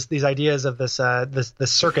song. These ideas of this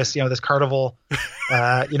circus, this carnival,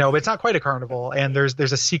 but it's not quite a carnival, and there's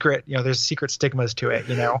a secret, there's secret stigmas to it.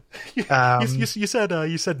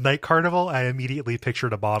 You said night carnival. I immediately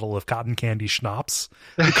pictured a bottle of cotton candy schnapps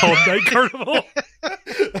called Night Carnival.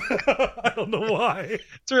 I don't know why.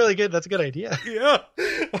 It's really good. That's a good idea. Yeah.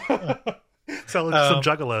 Selling some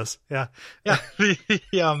juggalos. Yeah.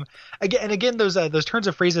 Again, those turns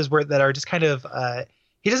of phrases that are just kind of,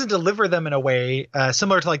 he doesn't deliver them in a way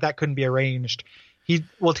similar to like that couldn't be arranged. He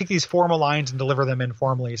will take these formal lines and deliver them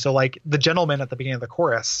informally. So like the gentleman at the beginning of the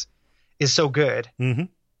chorus is so good. Mm-hmm.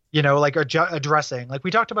 Like addressing, like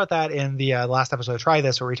we talked about that in the last episode of Try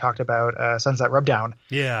This, where we talked about Sunset Rubdown.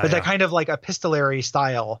 Yeah. But that kind of like epistolary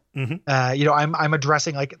style. Mm-hmm. I'm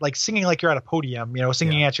addressing like singing like you're at a podium,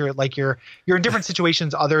 singing at your, like you're in different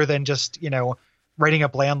situations other than just, writing a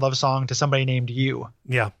bland love song to somebody named you.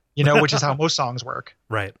 Yeah. Which is how most songs work.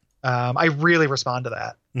 Right. I really respond to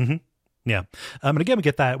that. Mm-hmm. Yeah. And again, we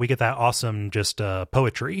get that awesome, just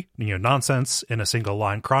poetry, nonsense in a single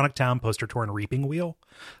line. Chronic Town, Poster Torn, Reaping Wheel.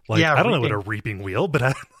 Like, I don't know what a reaping wheel,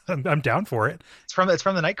 but I'm down for it. It's from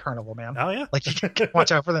the Night Carnival, man. Oh yeah. Like you can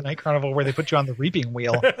watch out for the Night Carnival where they put you on the reaping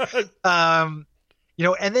wheel. And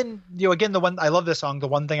then, again, the one, I love this song. The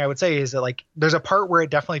one thing I would say is that like, there's a part where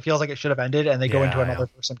it definitely feels like it should have ended and they go into another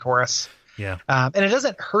person chorus. Yeah. And it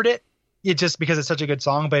doesn't hurt it. It just because it's such a good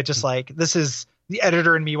song, but it just like, this is the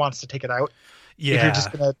editor in me wants to take it out. Yeah. If you're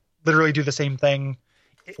just going to literally do the same thing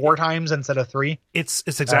 4 times instead of 3. It's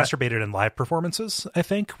exacerbated in live performances, I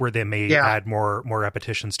think, where they may add more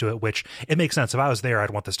repetitions to it, which it makes sense. If I was there,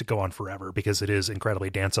 I'd want this to go on forever because it is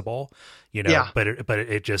incredibly danceable, but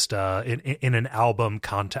it just, in an album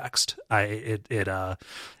context,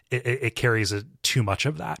 it carries too much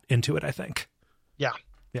of that into it, I think. Yeah.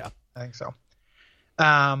 Yeah. I think so.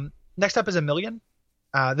 Next up is A Million.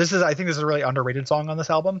 I think this is a really underrated song on this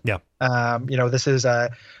album. Yeah. This is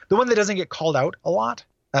the one that doesn't get called out a lot.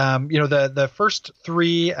 The first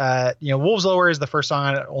 3, Wolves Lower is the first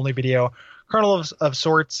song on only video. Carnival of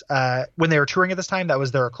Sorts, when they were touring at this time, that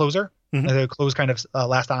was their closer. Mm-hmm. They would close kind of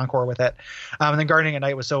last encore with it. And then Gardening at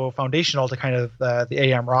Night was so foundational to kind of the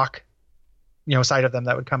AM rock, side of them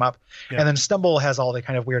that would come up. Yeah. And then Stumble has all the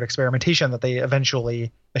kind of weird experimentation that they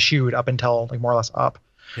eventually eschewed up until like more or less Up.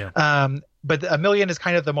 Yeah. But A Million is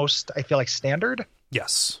kind of the most, I feel like, standard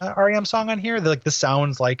REM song on here. This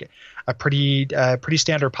sounds like a pretty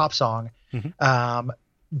standard pop song. Mm-hmm.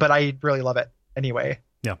 But I really love it anyway.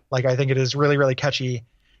 Yeah. Like I think it is really, really catchy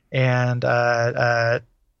and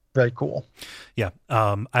very cool. Yeah.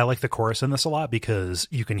 I like the chorus in this a lot because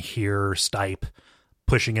you can hear Stipe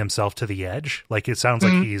pushing himself to the edge. Like it sounds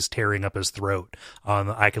like he's tearing up his throat on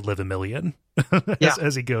I Could Live a Million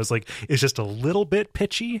as he goes. Like it's just a little bit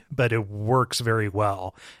pitchy, but it works very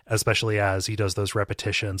well, especially as he does those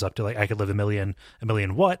repetitions up to like I could live a million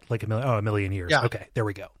what? Like a million years. Yeah. Okay, there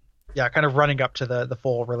we go. Yeah, kind of running up to the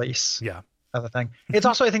full release. Yeah. Of the thing. It's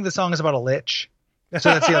also, I think the song is about a lich. So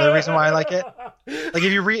that's the other reason why I like it. Like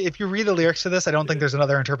if you read the lyrics to this, I don't think there's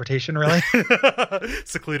another interpretation really.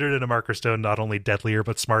 Secluded in a marker stone, not only deadlier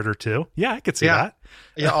but smarter too. Yeah, I could see that.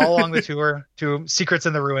 Yeah, all along the tour to Secrets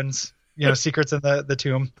in the Ruins. Secrets in the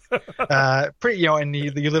tomb. And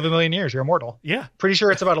you live a million years, you're immortal. Yeah. Pretty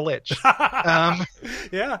sure it's about a lich.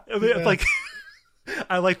 Yeah. I mean, like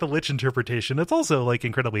I like the lich interpretation. It's also like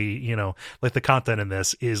incredibly, like the content in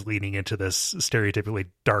this is leaning into this stereotypically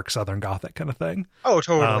dark Southern Gothic kind of thing. Oh,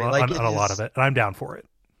 totally. On a lot of it. And I'm down for it.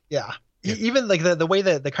 Yeah. Even like the way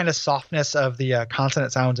that the kind of softness of the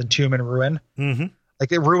consonant sounds in tomb and ruin. Mm-hmm. Like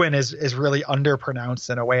the ruin is really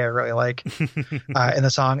underpronounced in a way I really like in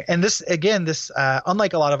the song. And this, again,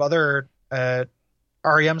 unlike a lot of other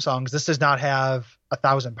REM songs, this does not have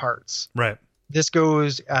 1,000 parts. Right. This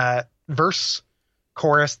goes verse,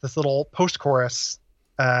 chorus, this little post-chorus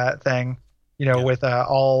thing, with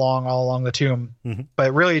all along the tomb. Mm-hmm.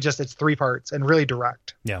 But really it's 3 parts and really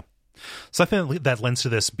direct. Yeah. So I think that lends to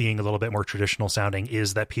this being a little bit more traditional sounding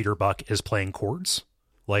is that Peter Buck is playing chords.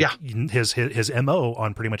 Like his MO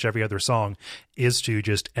on pretty much every other song is to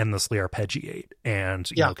just endlessly arpeggiate and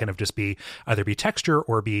kind of just either be texture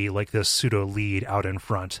or be like this pseudo lead out in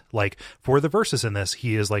front. Like for the verses in this,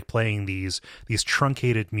 he is like playing these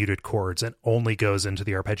truncated muted chords and only goes into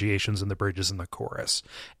the arpeggiations and the bridges in the chorus.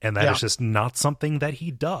 And that is just not something that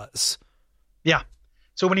he does. Yeah.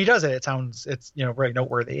 So when he does it, it's really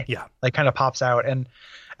noteworthy. Yeah. Like kind of pops out and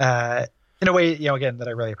in a way, again, that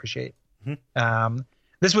I really appreciate. Mm-hmm.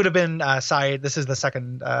 This would have been this is the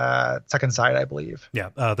second side, I believe. Yeah.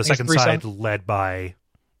 The second side led by,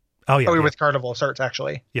 with Carnival of Sorts,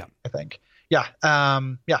 actually. Yeah. I think. Yeah.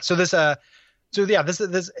 So this, So yeah,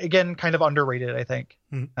 this again kind of underrated, I think.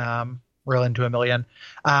 Real Into a Million.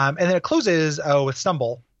 And then it closes with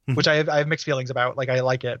Stumble, which I have mixed feelings about. Like, I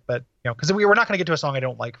like it, but because we're not going to get to a song I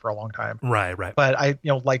don't like for a long time. Right. But I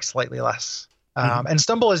like slightly less. And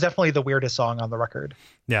Stumble is definitely the weirdest song on the record.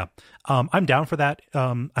 Yeah. I'm down for that.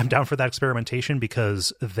 I'm down for that experimentation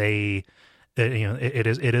because it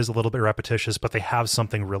is a little bit repetitious, but they have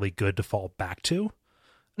something really good to fall back to.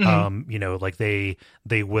 Like they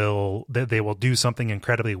will do something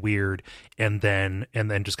incredibly weird and then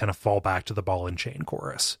just kind of fall back to the ball and chain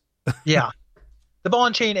chorus. Yeah. The ball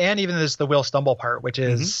and chain, and even the Will Stumble part, which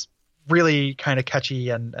is really kind of catchy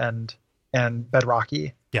and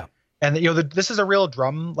bedrocky. Yeah. And this is a real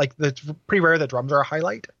drum, like it's pretty rare that drums are a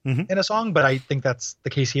highlight in a song, but I think that's the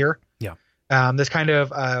case here. Yeah. This kind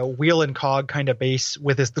of wheel and cog kind of bass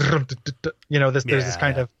with this, there's this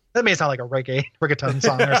kind of, that may sound like a reggaeton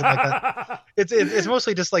song or something like that. It's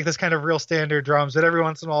mostly just like this kind of real standard drums, but every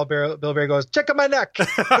once in a while Bill Berry goes, check on my neck.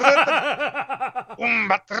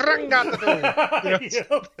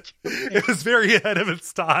 It was very ahead of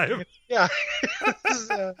its time. Yeah.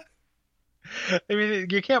 I mean,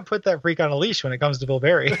 you can't put that freak on a leash when it comes to Bill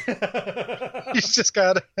Berry. You just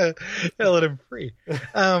gotta let him free.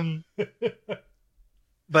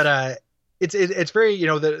 But it's very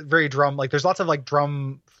very drum, like there's lots of like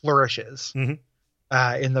drum flourishes in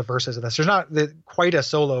the verses of this. There's not quite a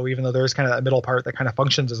solo, even though there's kind of a middle part that kind of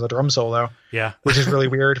functions as a drum solo. Yeah, which is really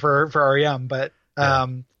weird for REM. But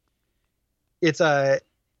it's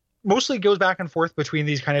mostly goes back and forth between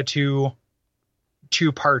these kind of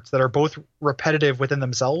two parts that are both repetitive within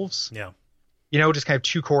themselves. Yeah. Just kind of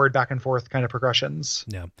 2-chord back and forth kind of progressions.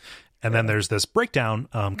 Yeah. And then there's this breakdown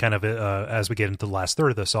kind of as we get into the last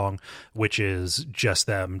third of the song, which is just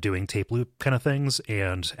them doing tape loop kind of things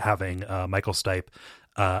and having Michael Stipe.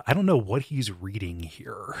 I don't know what he's reading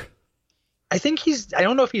here. I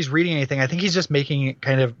don't know if he's reading anything. I think he's just making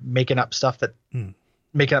up stuff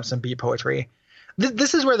making up some beat poetry.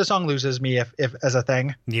 This is where the song loses me if as a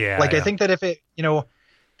thing. Yeah. Like, I think that if it, the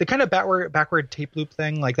kind of backward tape loop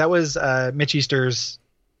thing, like that was Mitch Easter's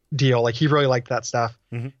deal. Like, he really liked that stuff.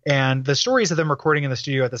 And the stories of them recording in the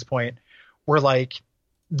studio at this point were like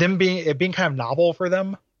them being kind of novel for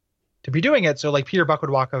them to be doing it. So like Peter Buck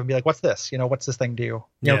would walk up and be like, what's this? What's this thing do?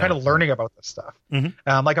 Kind of learning about this stuff.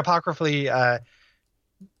 Like apocryphally,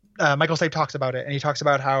 Michael Stipe talks about it, and he talks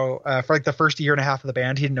about how for like the first year and a half of the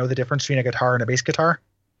band, he didn't know the difference between a guitar and a bass guitar.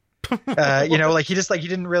 Like he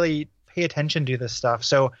didn't really pay attention to this stuff.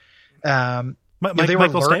 So Michael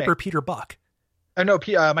Stipe or Peter Buck? No,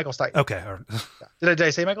 Michael Stipe. Okay. Did I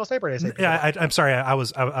say Michael Stipe or did I say Peter Buck? I'm sorry. I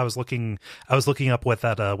was looking up what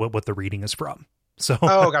that what the reading is from. So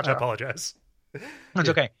gotcha. I apologize. That's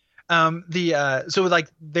okay. So like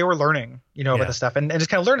they were learning, about this stuff and just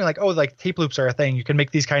kind of learning like, like tape loops are a thing. You can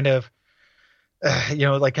make these kind of,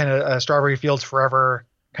 like kind of Strawberry Fields Forever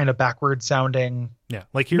kind of backward sounding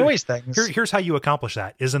like noise things. Here's how you accomplish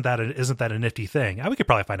that. Isn't that a nifty thing? We could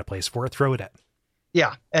probably find a place for it. Throw it in.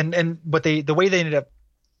 Yeah. But the way they ended up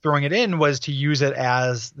throwing it in was to use it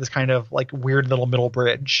as this kind of like weird little middle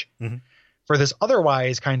bridge for this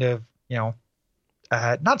otherwise kind of,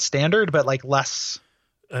 not standard, but like less,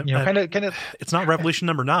 kind of. It's not Revolution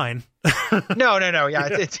number 9. No. Yeah.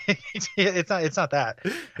 It's not that.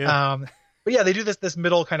 Yeah. But yeah, they do this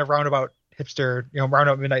middle kind of roundabout hipster,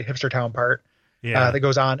 roundabout midnight hipster town part that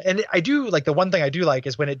goes on. And I do like, the one thing I do like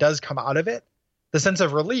is when it does come out of it, the sense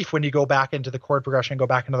of relief when you go back into the chord progression, go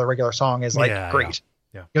back into the regular song is like great.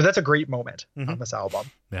 Yeah. That's a great moment on this album.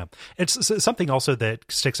 Yeah. It's something also that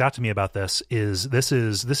sticks out to me about this is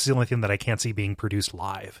the only thing that I can't see being produced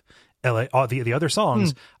live. The other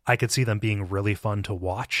songs, I could see them being really fun to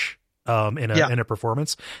watch in a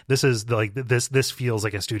performance. This is this feels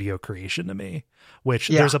like a studio creation to me, which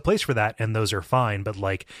there's a place for that. And those are fine, but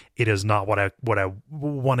like, it is not what I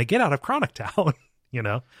want to get out of Chronic Town,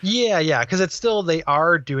 Yeah. Cause it's still, they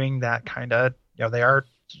are doing that kind of, they are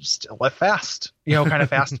still a fast, kind of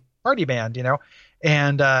fast party band,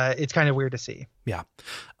 and it's kind of weird to see. Yeah.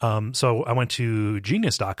 So I went to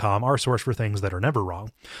genius.com, our source for things that are never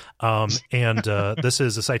wrong. And this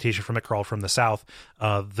is a citation from McCrawl from the South.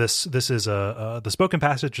 This is the spoken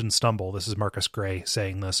passage in Stumble. This is Marcus Gray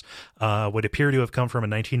saying this, would appear to have come from a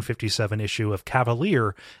 1957 issue of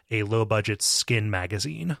Cavalier, a low budget skin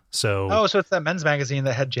magazine. So it's that men's magazine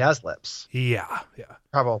that had jazz lips. Yeah.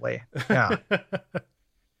 Probably. Yeah.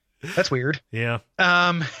 That's weird. Yeah.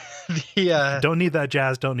 Don't need that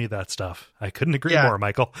jazz. Don't need that stuff. I couldn't agree more,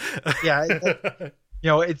 Michael. Yeah.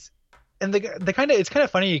 It's kind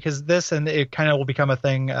of funny because this, and it kind of will become a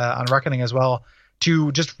thing on Reckoning as well,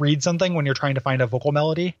 to just read something when you're trying to find a vocal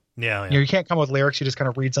melody. Yeah, You can't come with lyrics. You just kind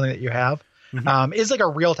of read something that you have. Is like a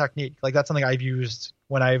real technique. Like that's something I've used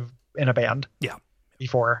when I've in a band. Yeah.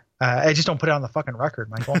 Before. I just don't put it on the fucking record,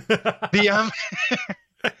 Michael. But yeah,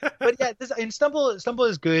 Stumble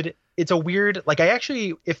is good. It's a weird, like I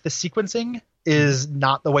actually, if the sequencing is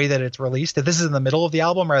not the way that it's released, if this is in the middle of the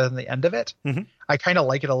album rather than the end of it, I kind of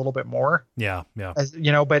like it a little bit more. Yeah. As,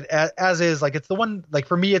 but as is, like it's the one, like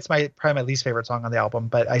for me, it's probably my least favorite song on the album,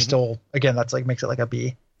 but I still, again, that's like makes it like a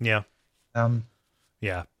B. Yeah.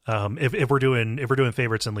 Yeah. If we're doing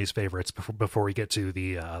favorites and least favorites before we get to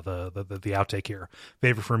the outtake here,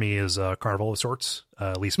 favorite for me is Carnival of Sorts.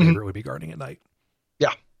 Least favorite would be Gardening at Night.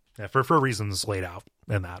 Yeah, for reasons laid out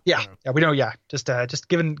in that. Yeah, we know. Yeah, just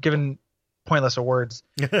given pointless awards.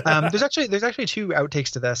 There's actually 2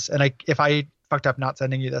 outtakes to this, and if I fucked up not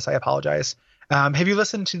sending you this, I apologize. Have you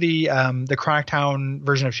listened to the Chronic Town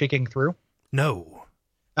version of Shaking Through? No.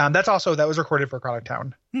 That was recorded for Chronic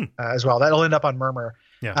Town as well. That'll end up on Murmur.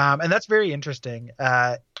 Yeah. And that's very interesting.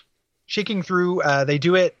 Shaking Through, they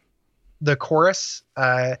do it. The chorus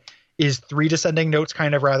is 3 descending notes,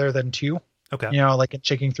 kind of rather than 2. Okay. Like in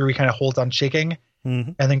Shaking Through, he kind of holds on shaking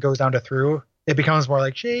and then goes down to through. It becomes more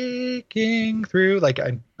like shaking through, like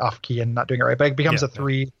I'm off key and not doing it right, but it becomes a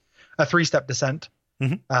 3-step descent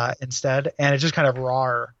instead, and it's just kind of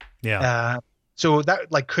raw. Yeah. So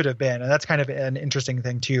that like could have been, and that's kind of an interesting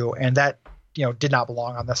thing too, and that did not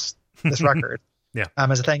belong on this record. Yeah.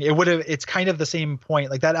 As a thing, it's kind of the same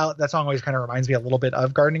point. Like that song always kind of reminds me a little bit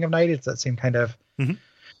of Gardening of Night. It's that same kind of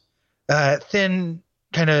thin,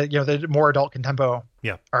 kind of the more adult contempo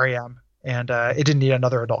REM, and it didn't need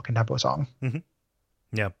another adult contempo song.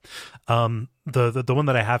 Yeah. The one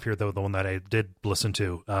that I have here, though, the one that I did listen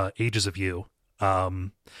to, Ages of You,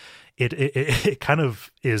 it kind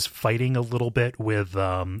of is fighting a little bit with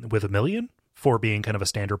A Million for being kind of a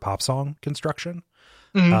standard pop song construction.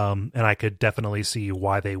 And I could definitely see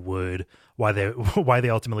why they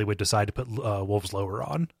ultimately would decide to put Wolves Lower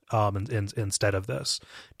on instead of this,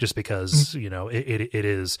 just because it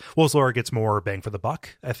is Wolves Lower gets more bang for the buck,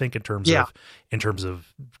 I think, in terms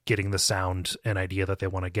of getting the sound and idea that they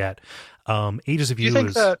want to get. Ages of You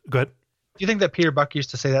is good. Do you think that Peter Buck used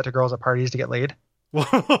to say that to girls at parties to get laid?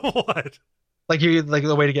 What? Like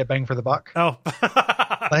the way to get bang for the buck? Oh,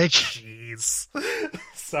 like jeez.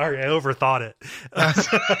 Sorry, I overthought it.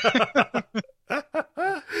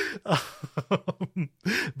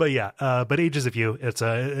 But yeah, but Ages of You, it's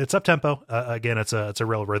up tempo. Again, it's a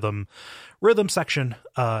real rhythm section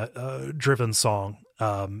driven song.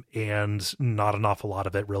 And not an awful lot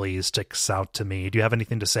of it really sticks out to me. Do you have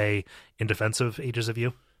anything to say in defense of Ages of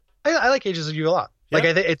You? I like Ages of You a lot. Yeah. Like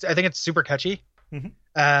I think it's super catchy.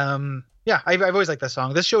 Yeah, I've always liked this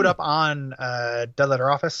song. This showed up on Dead Letter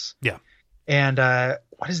Office. Yeah. And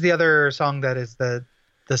what is the other song that is the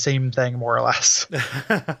same thing, more or less? They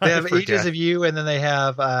have Ages of You, and then they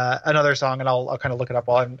have another song, and I'll kind of look it up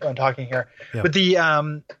while I'm talking here. Yep. But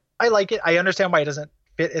I like it. I understand why it doesn't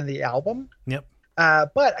fit in the album. Yep.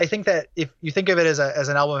 But I think that if you think of it as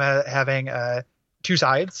an album having 2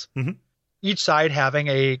 sides, each side having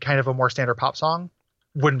a kind of a more standard pop song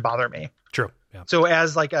wouldn't bother me. True. Yeah. So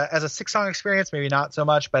as a 6-song experience, maybe not so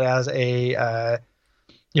much, but as a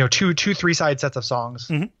 2-3 side sets of songs,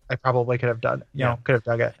 I probably could have done, could have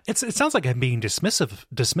dug it. It sounds like I'm being dismissive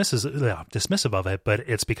of it, but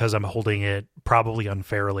it's because I'm holding it probably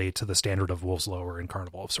unfairly to the standard of Wolves Lower and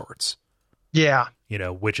Carnival of Sorts. Yeah.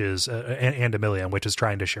 Which is, and A Million, which is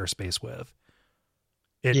trying to share space with.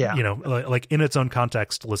 It, like in its own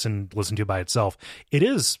context, listen to by itself, it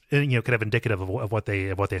is, kind of indicative of what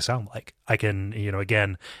they sound like. I can,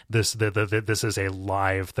 again, this is a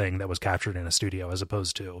live thing that was captured in a studio, as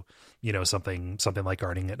opposed to, something like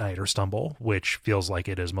Gardening at Night or Stumble, which feels like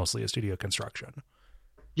it is mostly a studio construction.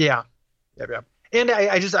 Yeah. And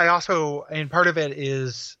I also, part of it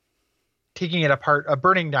is taking it apart.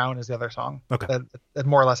 Burning Down is the other song. Okay. That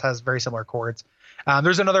more or less has very similar chords.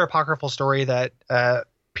 There's another apocryphal story that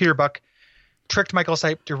Peter Buck tricked Michael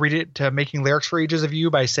Stipe to making lyrics for Ages of You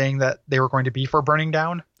by saying that they were going to be for Burning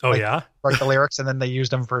Down. Oh, yeah? Write the lyrics, and then they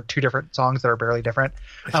used them for 2 different songs that are barely different.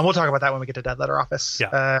 We'll talk about that when we get to Dead Letter Office.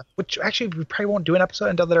 Yeah. Which actually we probably won't do an episode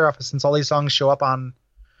on Dead Letter Office since all these songs show up on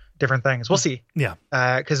different things. We'll see. Yeah.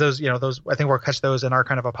 Because those, I think we'll catch those in our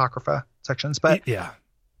kind of apocrypha sections. But yeah.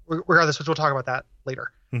 Regardless, which we'll talk about that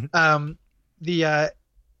later.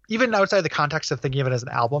 Even outside the context of thinking of it as an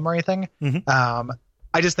album or anything,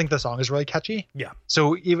 I just think the song is really catchy. Yeah.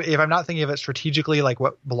 So if I'm not thinking of it strategically, like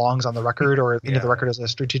what belongs on the record, or think of the record as a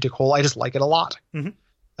strategic whole, I just like it a lot. So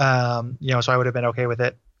I would have been okay with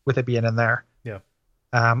it being in there. Yeah.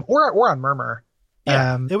 Or on Murmur.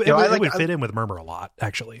 Yeah, it would fit in with Murmur a lot,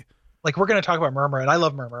 actually. Like, we're going to talk about Murmur, and I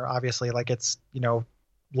love Murmur, obviously. Like, it's,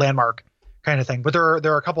 landmark kind of thing. But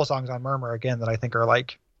there are a couple of songs on Murmur, again, that I think are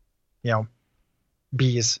like,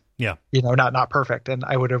 B's. Yeah. Not perfect. And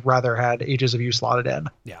I would have rather had Ages of You slotted in.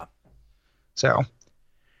 Yeah. So,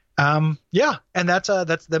 yeah. And that's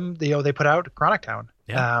them. They put out Chronic Town.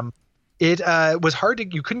 Yeah. It was hard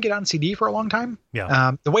you couldn't get on CD for a long time.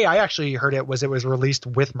 Yeah. The way I actually heard it was released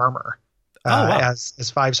with Murmur. Wow.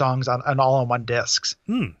 As 5 songs on all-in-one discs.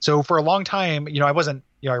 So for a long time, I wasn't,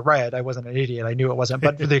 I wasn't an idiot. I knew it wasn't,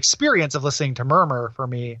 but the experience of listening to Murmur for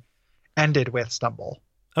me ended with Stumble.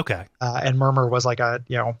 Okay. And Murmur was like a,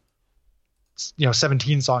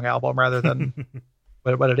 17 song album rather than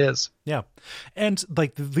what it is. Yeah. And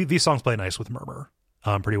like these songs play nice with Murmur.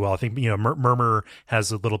 Pretty well. I think, Murmur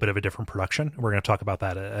has a little bit of a different production. We're going to talk about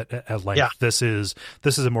that at length. Yeah. This is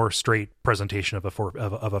a more straight presentation of a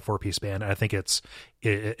 4-piece band. And I think it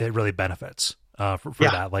really benefits for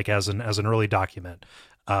that. Like as an early document,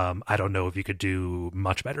 I don't know if you could do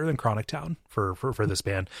much better than Chronic Town for this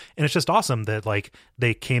band. And it's just awesome that like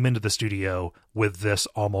they came into the studio with this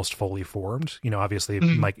almost fully formed. Obviously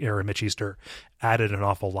Mike or Mitch Easter added an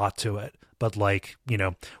awful lot to it. But like,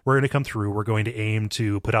 we're going to come through. We're going to aim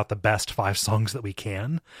to put out the best 5 songs that we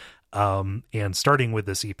can. And starting with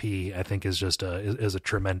this EP, I think is just a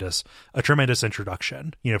tremendous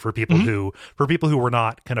introduction, for people who were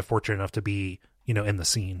not kind of fortunate enough to be, in the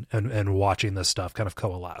scene and watching this stuff kind of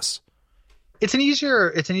coalesce. It's an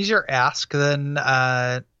easier ask than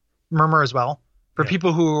Murmur as well. For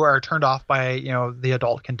people who are turned off by, the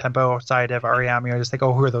adult contempo side of REM, just think,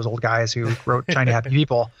 oh, who are those old guys who wrote Shiny Happy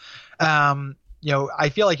People? I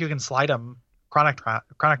feel like you can slide them Chronic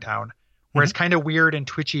Town, where it's kind of weird and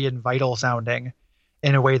twitchy and vital sounding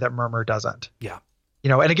in a way that Murmur doesn't. Yeah.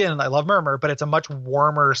 And again, I love Murmur, but it's a much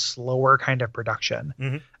warmer, slower kind of production.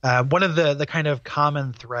 One of the kind of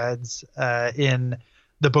common threads in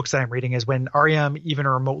the books that I'm reading is when REM even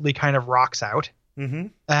remotely kind of rocks out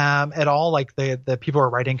at all, like the people who are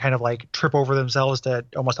writing kind of like trip over themselves to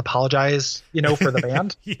almost apologize, for the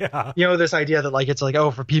band. Yeah. This idea that like, it's like,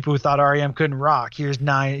 oh, for people who thought REM couldn't rock, here's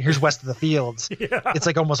West of the Fields. Yeah. It's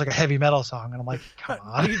like almost like a heavy metal song. And I'm like, come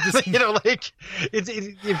on, like it's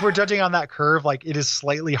if we're judging on that curve, like it is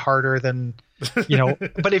slightly harder than,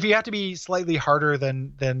 but if you have to be slightly harder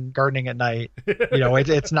than Gardening at Night,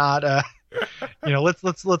 it's not,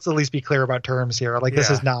 let's at least be clear about terms here. Like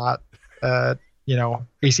this is not,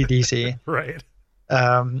 AC/DC. Right.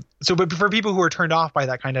 But for people who are turned off by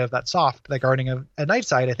that soft, that Gardening at Night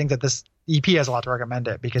side, I think that this EP has a lot to recommend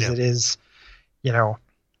it because it is,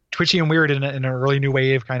 twitchy and weird in a really new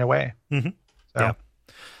wave kind of way. So. Yeah.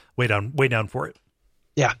 Way down for it.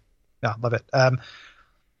 Yeah. Yeah. Love it.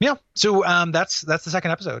 So that's the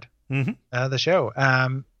second episode of the show.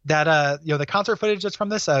 The concert footage that's from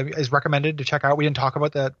this is recommended to check out. We didn't talk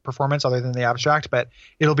about the performance other than the abstract, but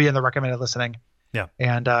it'll be in the recommended listening. Yeah.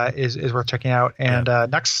 And is worth checking out. And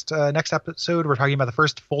next episode, we're talking about the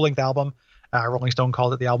first full-length album. Rolling Stone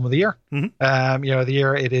called it the album of the year. The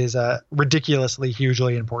year it is ridiculously,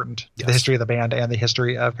 hugely important to the history of the band and the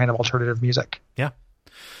history of kind of alternative music. Yeah.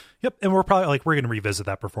 Yep, and we're probably we're going to revisit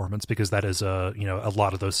that performance because that is a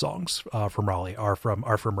lot of those songs from Raleigh are from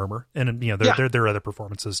Murmur, and there are other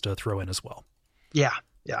performances to throw in as well. Yeah,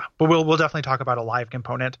 but we'll definitely talk about a live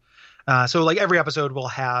component. So like every episode will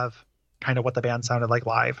have kind of what the band sounded like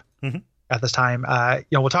live at this time.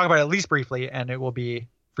 We'll talk about it at least briefly, and it will be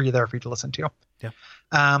for you to listen to. Yeah.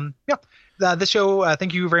 This show,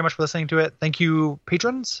 thank you very much for listening to it. Thank you,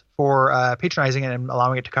 patrons, for patronizing it and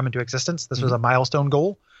allowing it to come into existence. This was a milestone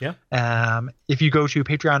goal. Yeah. If you go to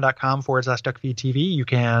patreon.com/duckfeedtv, you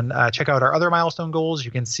can check out our other milestone goals.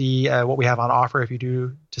 You can see what we have on offer if you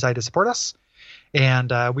do decide to support us.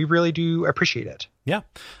 And we really do appreciate it. Yeah.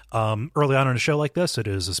 Early on in a show like this, it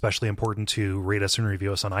is especially important to rate us and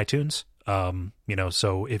review us on iTunes.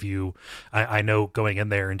 So if I know going in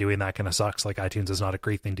there and doing that kind of sucks, like iTunes is not a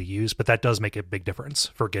great thing to use, but that does make a big difference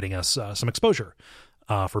for getting us some exposure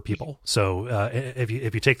for people. So if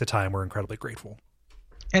you take the time, we're incredibly grateful.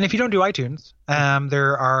 And if you don't do iTunes,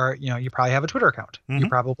 there are, you probably have a Twitter account. You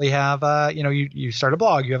probably have, you start a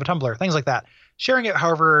blog, you have a Tumblr, things like that. Sharing it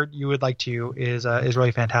however you would like to is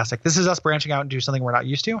really fantastic. This is us branching out and do something we're not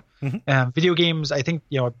used to. Video games, I think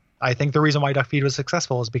the reason why Duckfeed was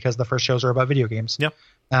successful is because the first shows are about video games. Yep.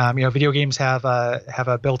 Video games have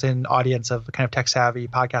a built-in audience of kind of tech-savvy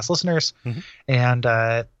podcast listeners, and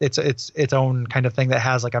it's its own kind of thing that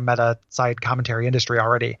has like a meta side commentary industry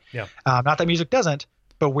already. Yeah. Not that music doesn't,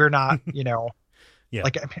 but we're not,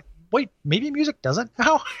 wait, maybe music doesn't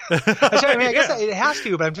now. I mean, I guess it has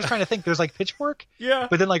to, but I'm just trying to think. There's like Pitchfork,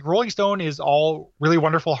 but then like Rolling Stone is all really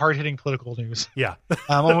wonderful, hard hitting political news,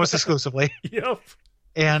 almost exclusively.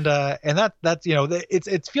 And that's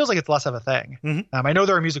it feels like it's less of a thing. I know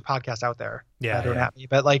there are music podcasts out there, don't have me,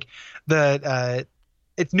 but like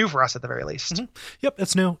it's new for us at the very least. Yep,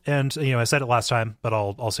 it's new, and I said it last time, but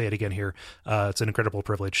I'll say it again here. It's an incredible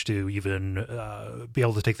privilege to even be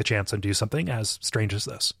able to take the chance and do something as strange as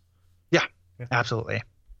this. Yeah, absolutely.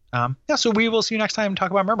 So we will see you next time.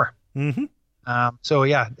 Talk about Murmur. So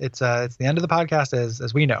yeah, it's the end of the podcast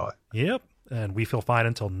as we know it. Yep, and we feel fine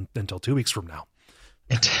until 2 weeks from now.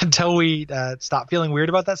 Until we stop feeling weird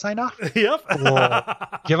about that sign off. Yep. We'll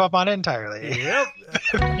give up on it entirely. Yep.